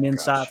we'll get some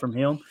insight from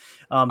him.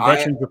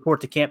 Veterans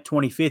report to camp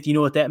 25th. You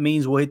know what that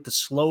means? We'll hit the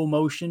slow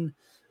motion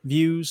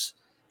views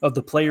of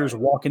the players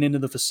walking into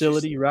the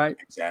facility, right?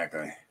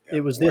 Exactly. Yeah.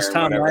 It was this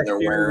time last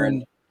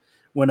year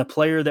when a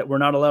player that we're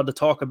not allowed to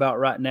talk about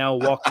right now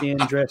walked in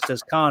dressed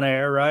as Con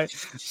Air, right?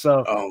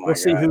 So we'll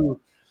see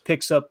who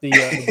picks up the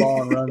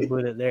ball and runs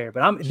with it there.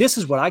 But this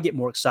is what I get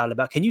more excited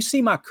about. Can you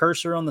see my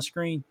cursor on the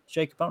screen,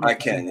 Jacob? I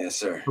can, yes,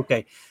 sir.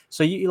 Okay.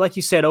 So, like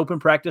you said, open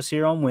practice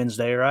here on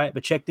Wednesday, right?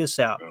 But check this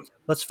out.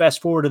 Let's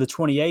fast forward to the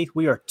 28th.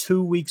 We are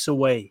 2 weeks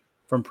away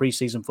from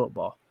preseason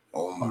football.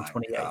 Oh, my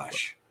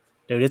gosh.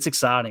 Dude, it's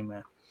exciting,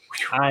 man.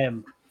 I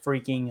am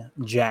freaking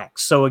jacked.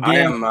 So,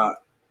 again,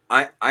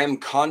 I am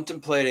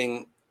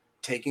contemplating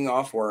taking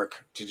off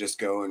work to just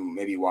go and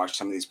maybe watch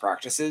some of these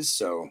practices.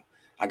 So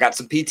I got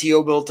some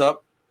PTO built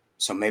up.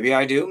 So maybe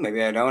I do,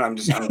 maybe I don't. I'm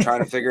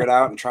trying to figure it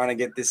out. I'm trying to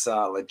get this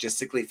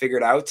logistically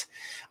figured out.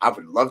 I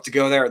would love to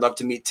go there. I'd love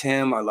to meet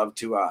Tim. I'd love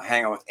to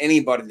hang out with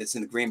anybody that's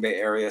in the Green Bay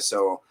area.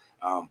 So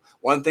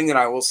one thing that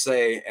I will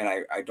say, and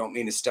I don't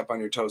mean to step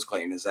on your toes,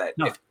 Clayton, is that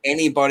if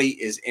anybody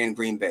is in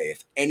Green Bay,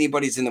 if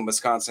anybody's in the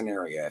Wisconsin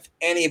area, if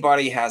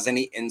anybody has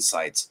any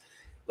insights,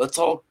 let's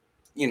all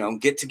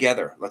get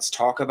together. Let's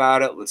talk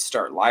about it. Let's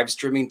start live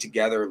streaming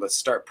together. Let's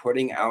start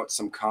putting out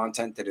some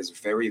content that is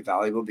very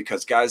valuable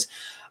because, guys,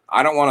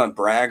 I don't want to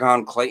brag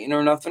on Clayton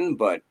or nothing,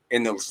 but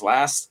in this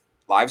last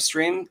live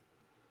stream,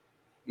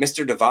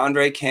 Mr.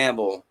 Devondre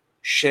Campbell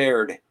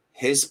shared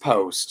his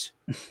post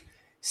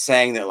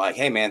saying that, like,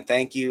 hey, man,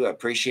 thank you. I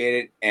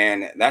appreciate it.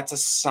 And that's a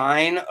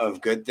sign of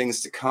good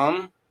things to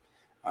come.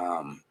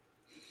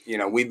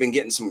 We've been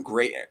getting some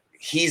great –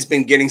 he's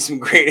been getting some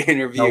great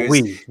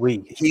interviews.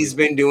 He's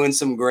been doing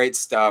some great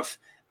stuff.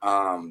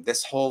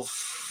 This whole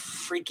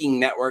freaking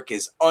network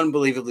is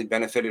unbelievably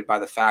benefited by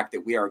the fact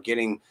that we are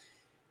getting –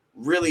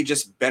 really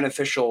just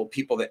beneficial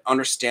people that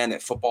understand that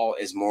football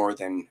is more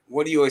than,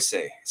 what do you always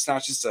say? It's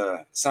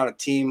not a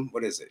team.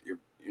 What is it? You're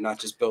not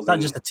just building. It's not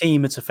just a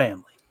team. It's a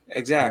family.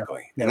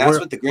 Exactly. Yeah. And that's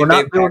what the Green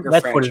Bay Packer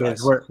that's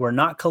franchise. What it is. We're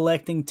not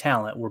collecting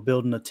talent. We're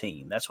building a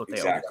team. That's what they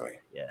are. Exactly.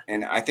 Yeah.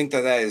 And I think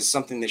that is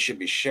something that should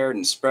be shared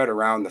and spread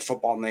around the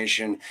football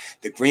nation.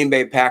 The Green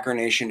Bay Packer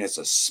nation is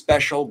a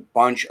special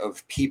bunch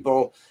of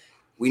people.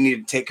 We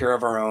need to take care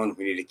of our own.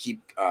 We need to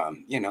keep,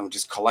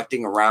 just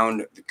collecting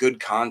around the good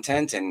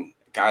content. And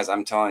guys,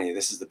 I'm telling you,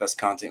 this is the best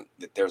content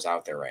that there's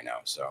out there right now.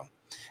 So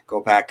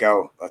go Pack,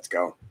 go. Let's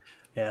go.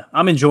 Yeah,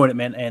 I'm enjoying it,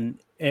 man. And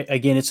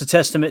again, it's a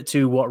testament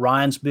to what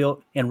Ryan's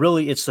built, and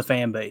really it's the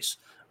fan base.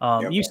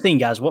 You've seen,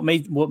 guys, what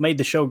made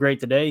the show great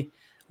today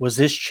was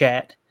this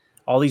chat,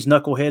 all these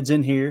knuckleheads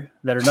in here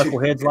that are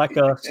knuckleheads like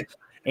us,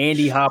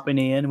 Andy hopping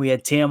in. We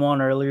had Tim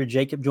on earlier,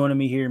 Jacob joining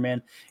me here,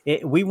 man.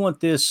 We want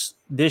this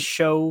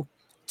show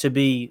to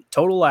be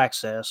total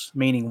access,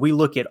 meaning we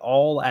look at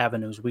all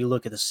avenues. We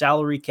look at the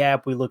salary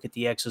cap. We look at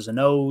the X's and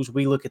O's.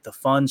 We look at the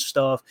fun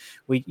stuff.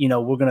 We're going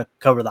to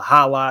cover the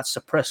highlights, the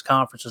press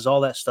conferences,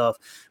 all that stuff.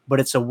 But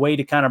it's a way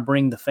to kind of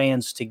bring the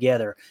fans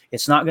together.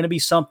 It's not going to be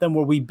something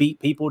where we beat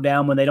people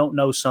down when they don't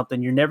know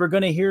something. You're never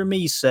going to hear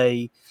me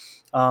say,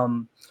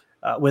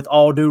 with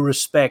all due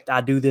respect,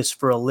 I do this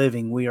for a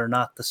living. We are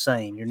not the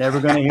same. You're never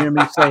going to hear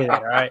me say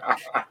that, right?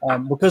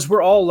 Because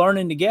we're all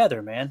learning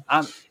together, man.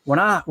 When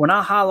I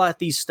highlight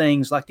these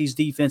things like these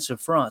defensive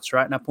fronts,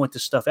 right, and I point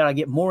this stuff out, I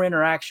get more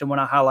interaction when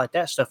I highlight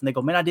that stuff, and they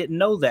go, man, I didn't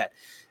know that.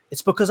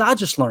 It's because I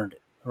just learned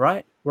it,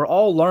 right? We're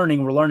all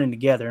learning. We're learning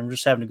together, and we're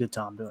just having a good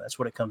time doing it. That's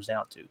what it comes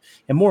down to.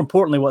 And more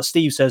importantly, what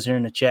Steve says here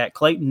in the chat,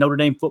 Clayton, Notre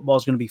Dame football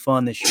is going to be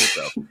fun this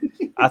year, though.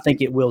 I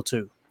think it will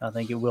too.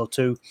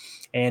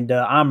 And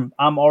I'm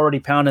already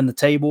pounding the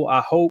table. I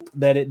hope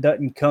that it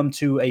doesn't come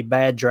to a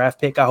bad draft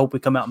pick. I hope we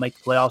come out and make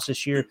the playoffs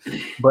this year.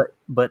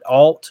 But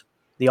Alt,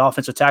 the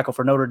offensive tackle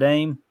for Notre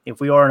Dame, if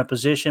we are in a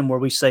position where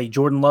we say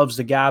Jordan Love's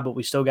the guy, but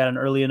we still got an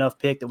early enough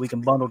pick that we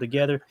can bundle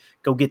together,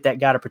 go get that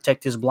guy to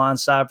protect his blind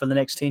side for the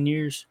next 10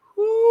 years.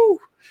 Woo!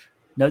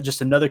 No,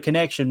 just another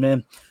connection,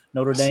 man.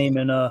 Notre Dame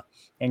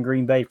and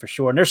Green Bay for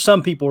sure. And there's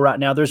some people right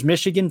now. There's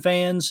Michigan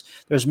fans.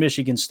 There's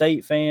Michigan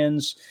State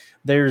fans.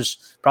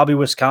 There's probably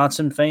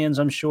Wisconsin fans,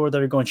 I'm sure,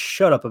 that are going,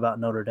 shut up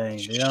about Notre Dame.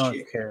 I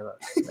don't care about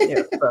it.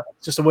 Yeah,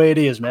 it's just the way it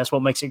is, man. That's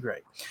what makes it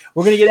great.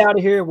 We're going to get out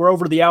of here. We're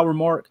over the hour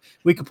mark.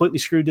 We completely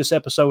screwed this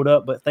episode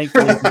up, but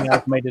thankfully you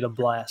guys made it a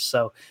blast.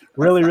 So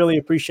really, really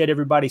appreciate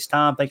everybody's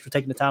time. Thanks for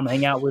taking the time to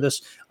hang out with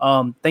us.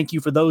 Thank you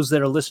for those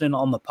that are listening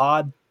on the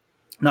pod.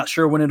 Not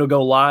sure when it'll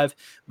go live,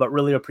 but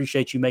really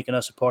appreciate you making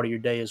us a part of your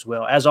day as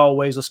well. As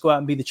always, let's go out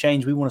and be the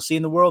change we want to see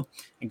in the world,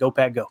 and go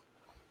Pack, go.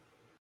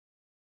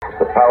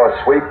 The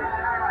power sweep.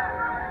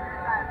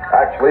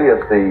 Actually,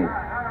 it's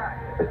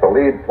the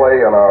lead play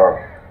in our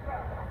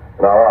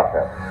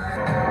offense.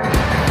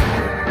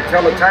 You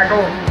tell the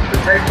tackle to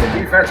take the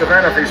defensive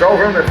end if he's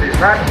over him. If he's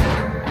not,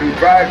 we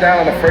drive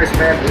down on the first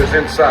man who is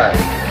inside.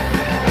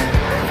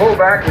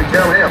 Fullback, we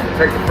tell him to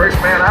take the first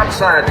man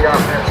outside the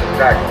offensive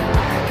tackle.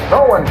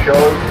 No one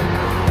shows.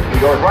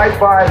 He goes right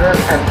by this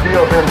and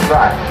steals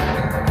inside.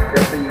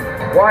 If the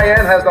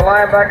YN has the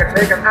linebacker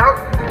taken out,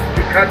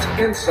 he cuts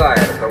inside.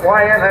 If the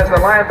YN has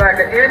the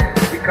linebacker in,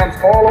 he comes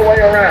all the way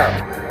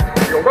around.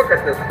 If you look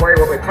at this play,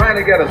 what we're trying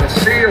to get is a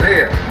seal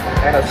here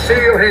and a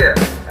seal here,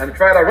 and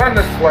try to run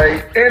this play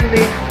in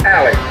the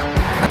alley.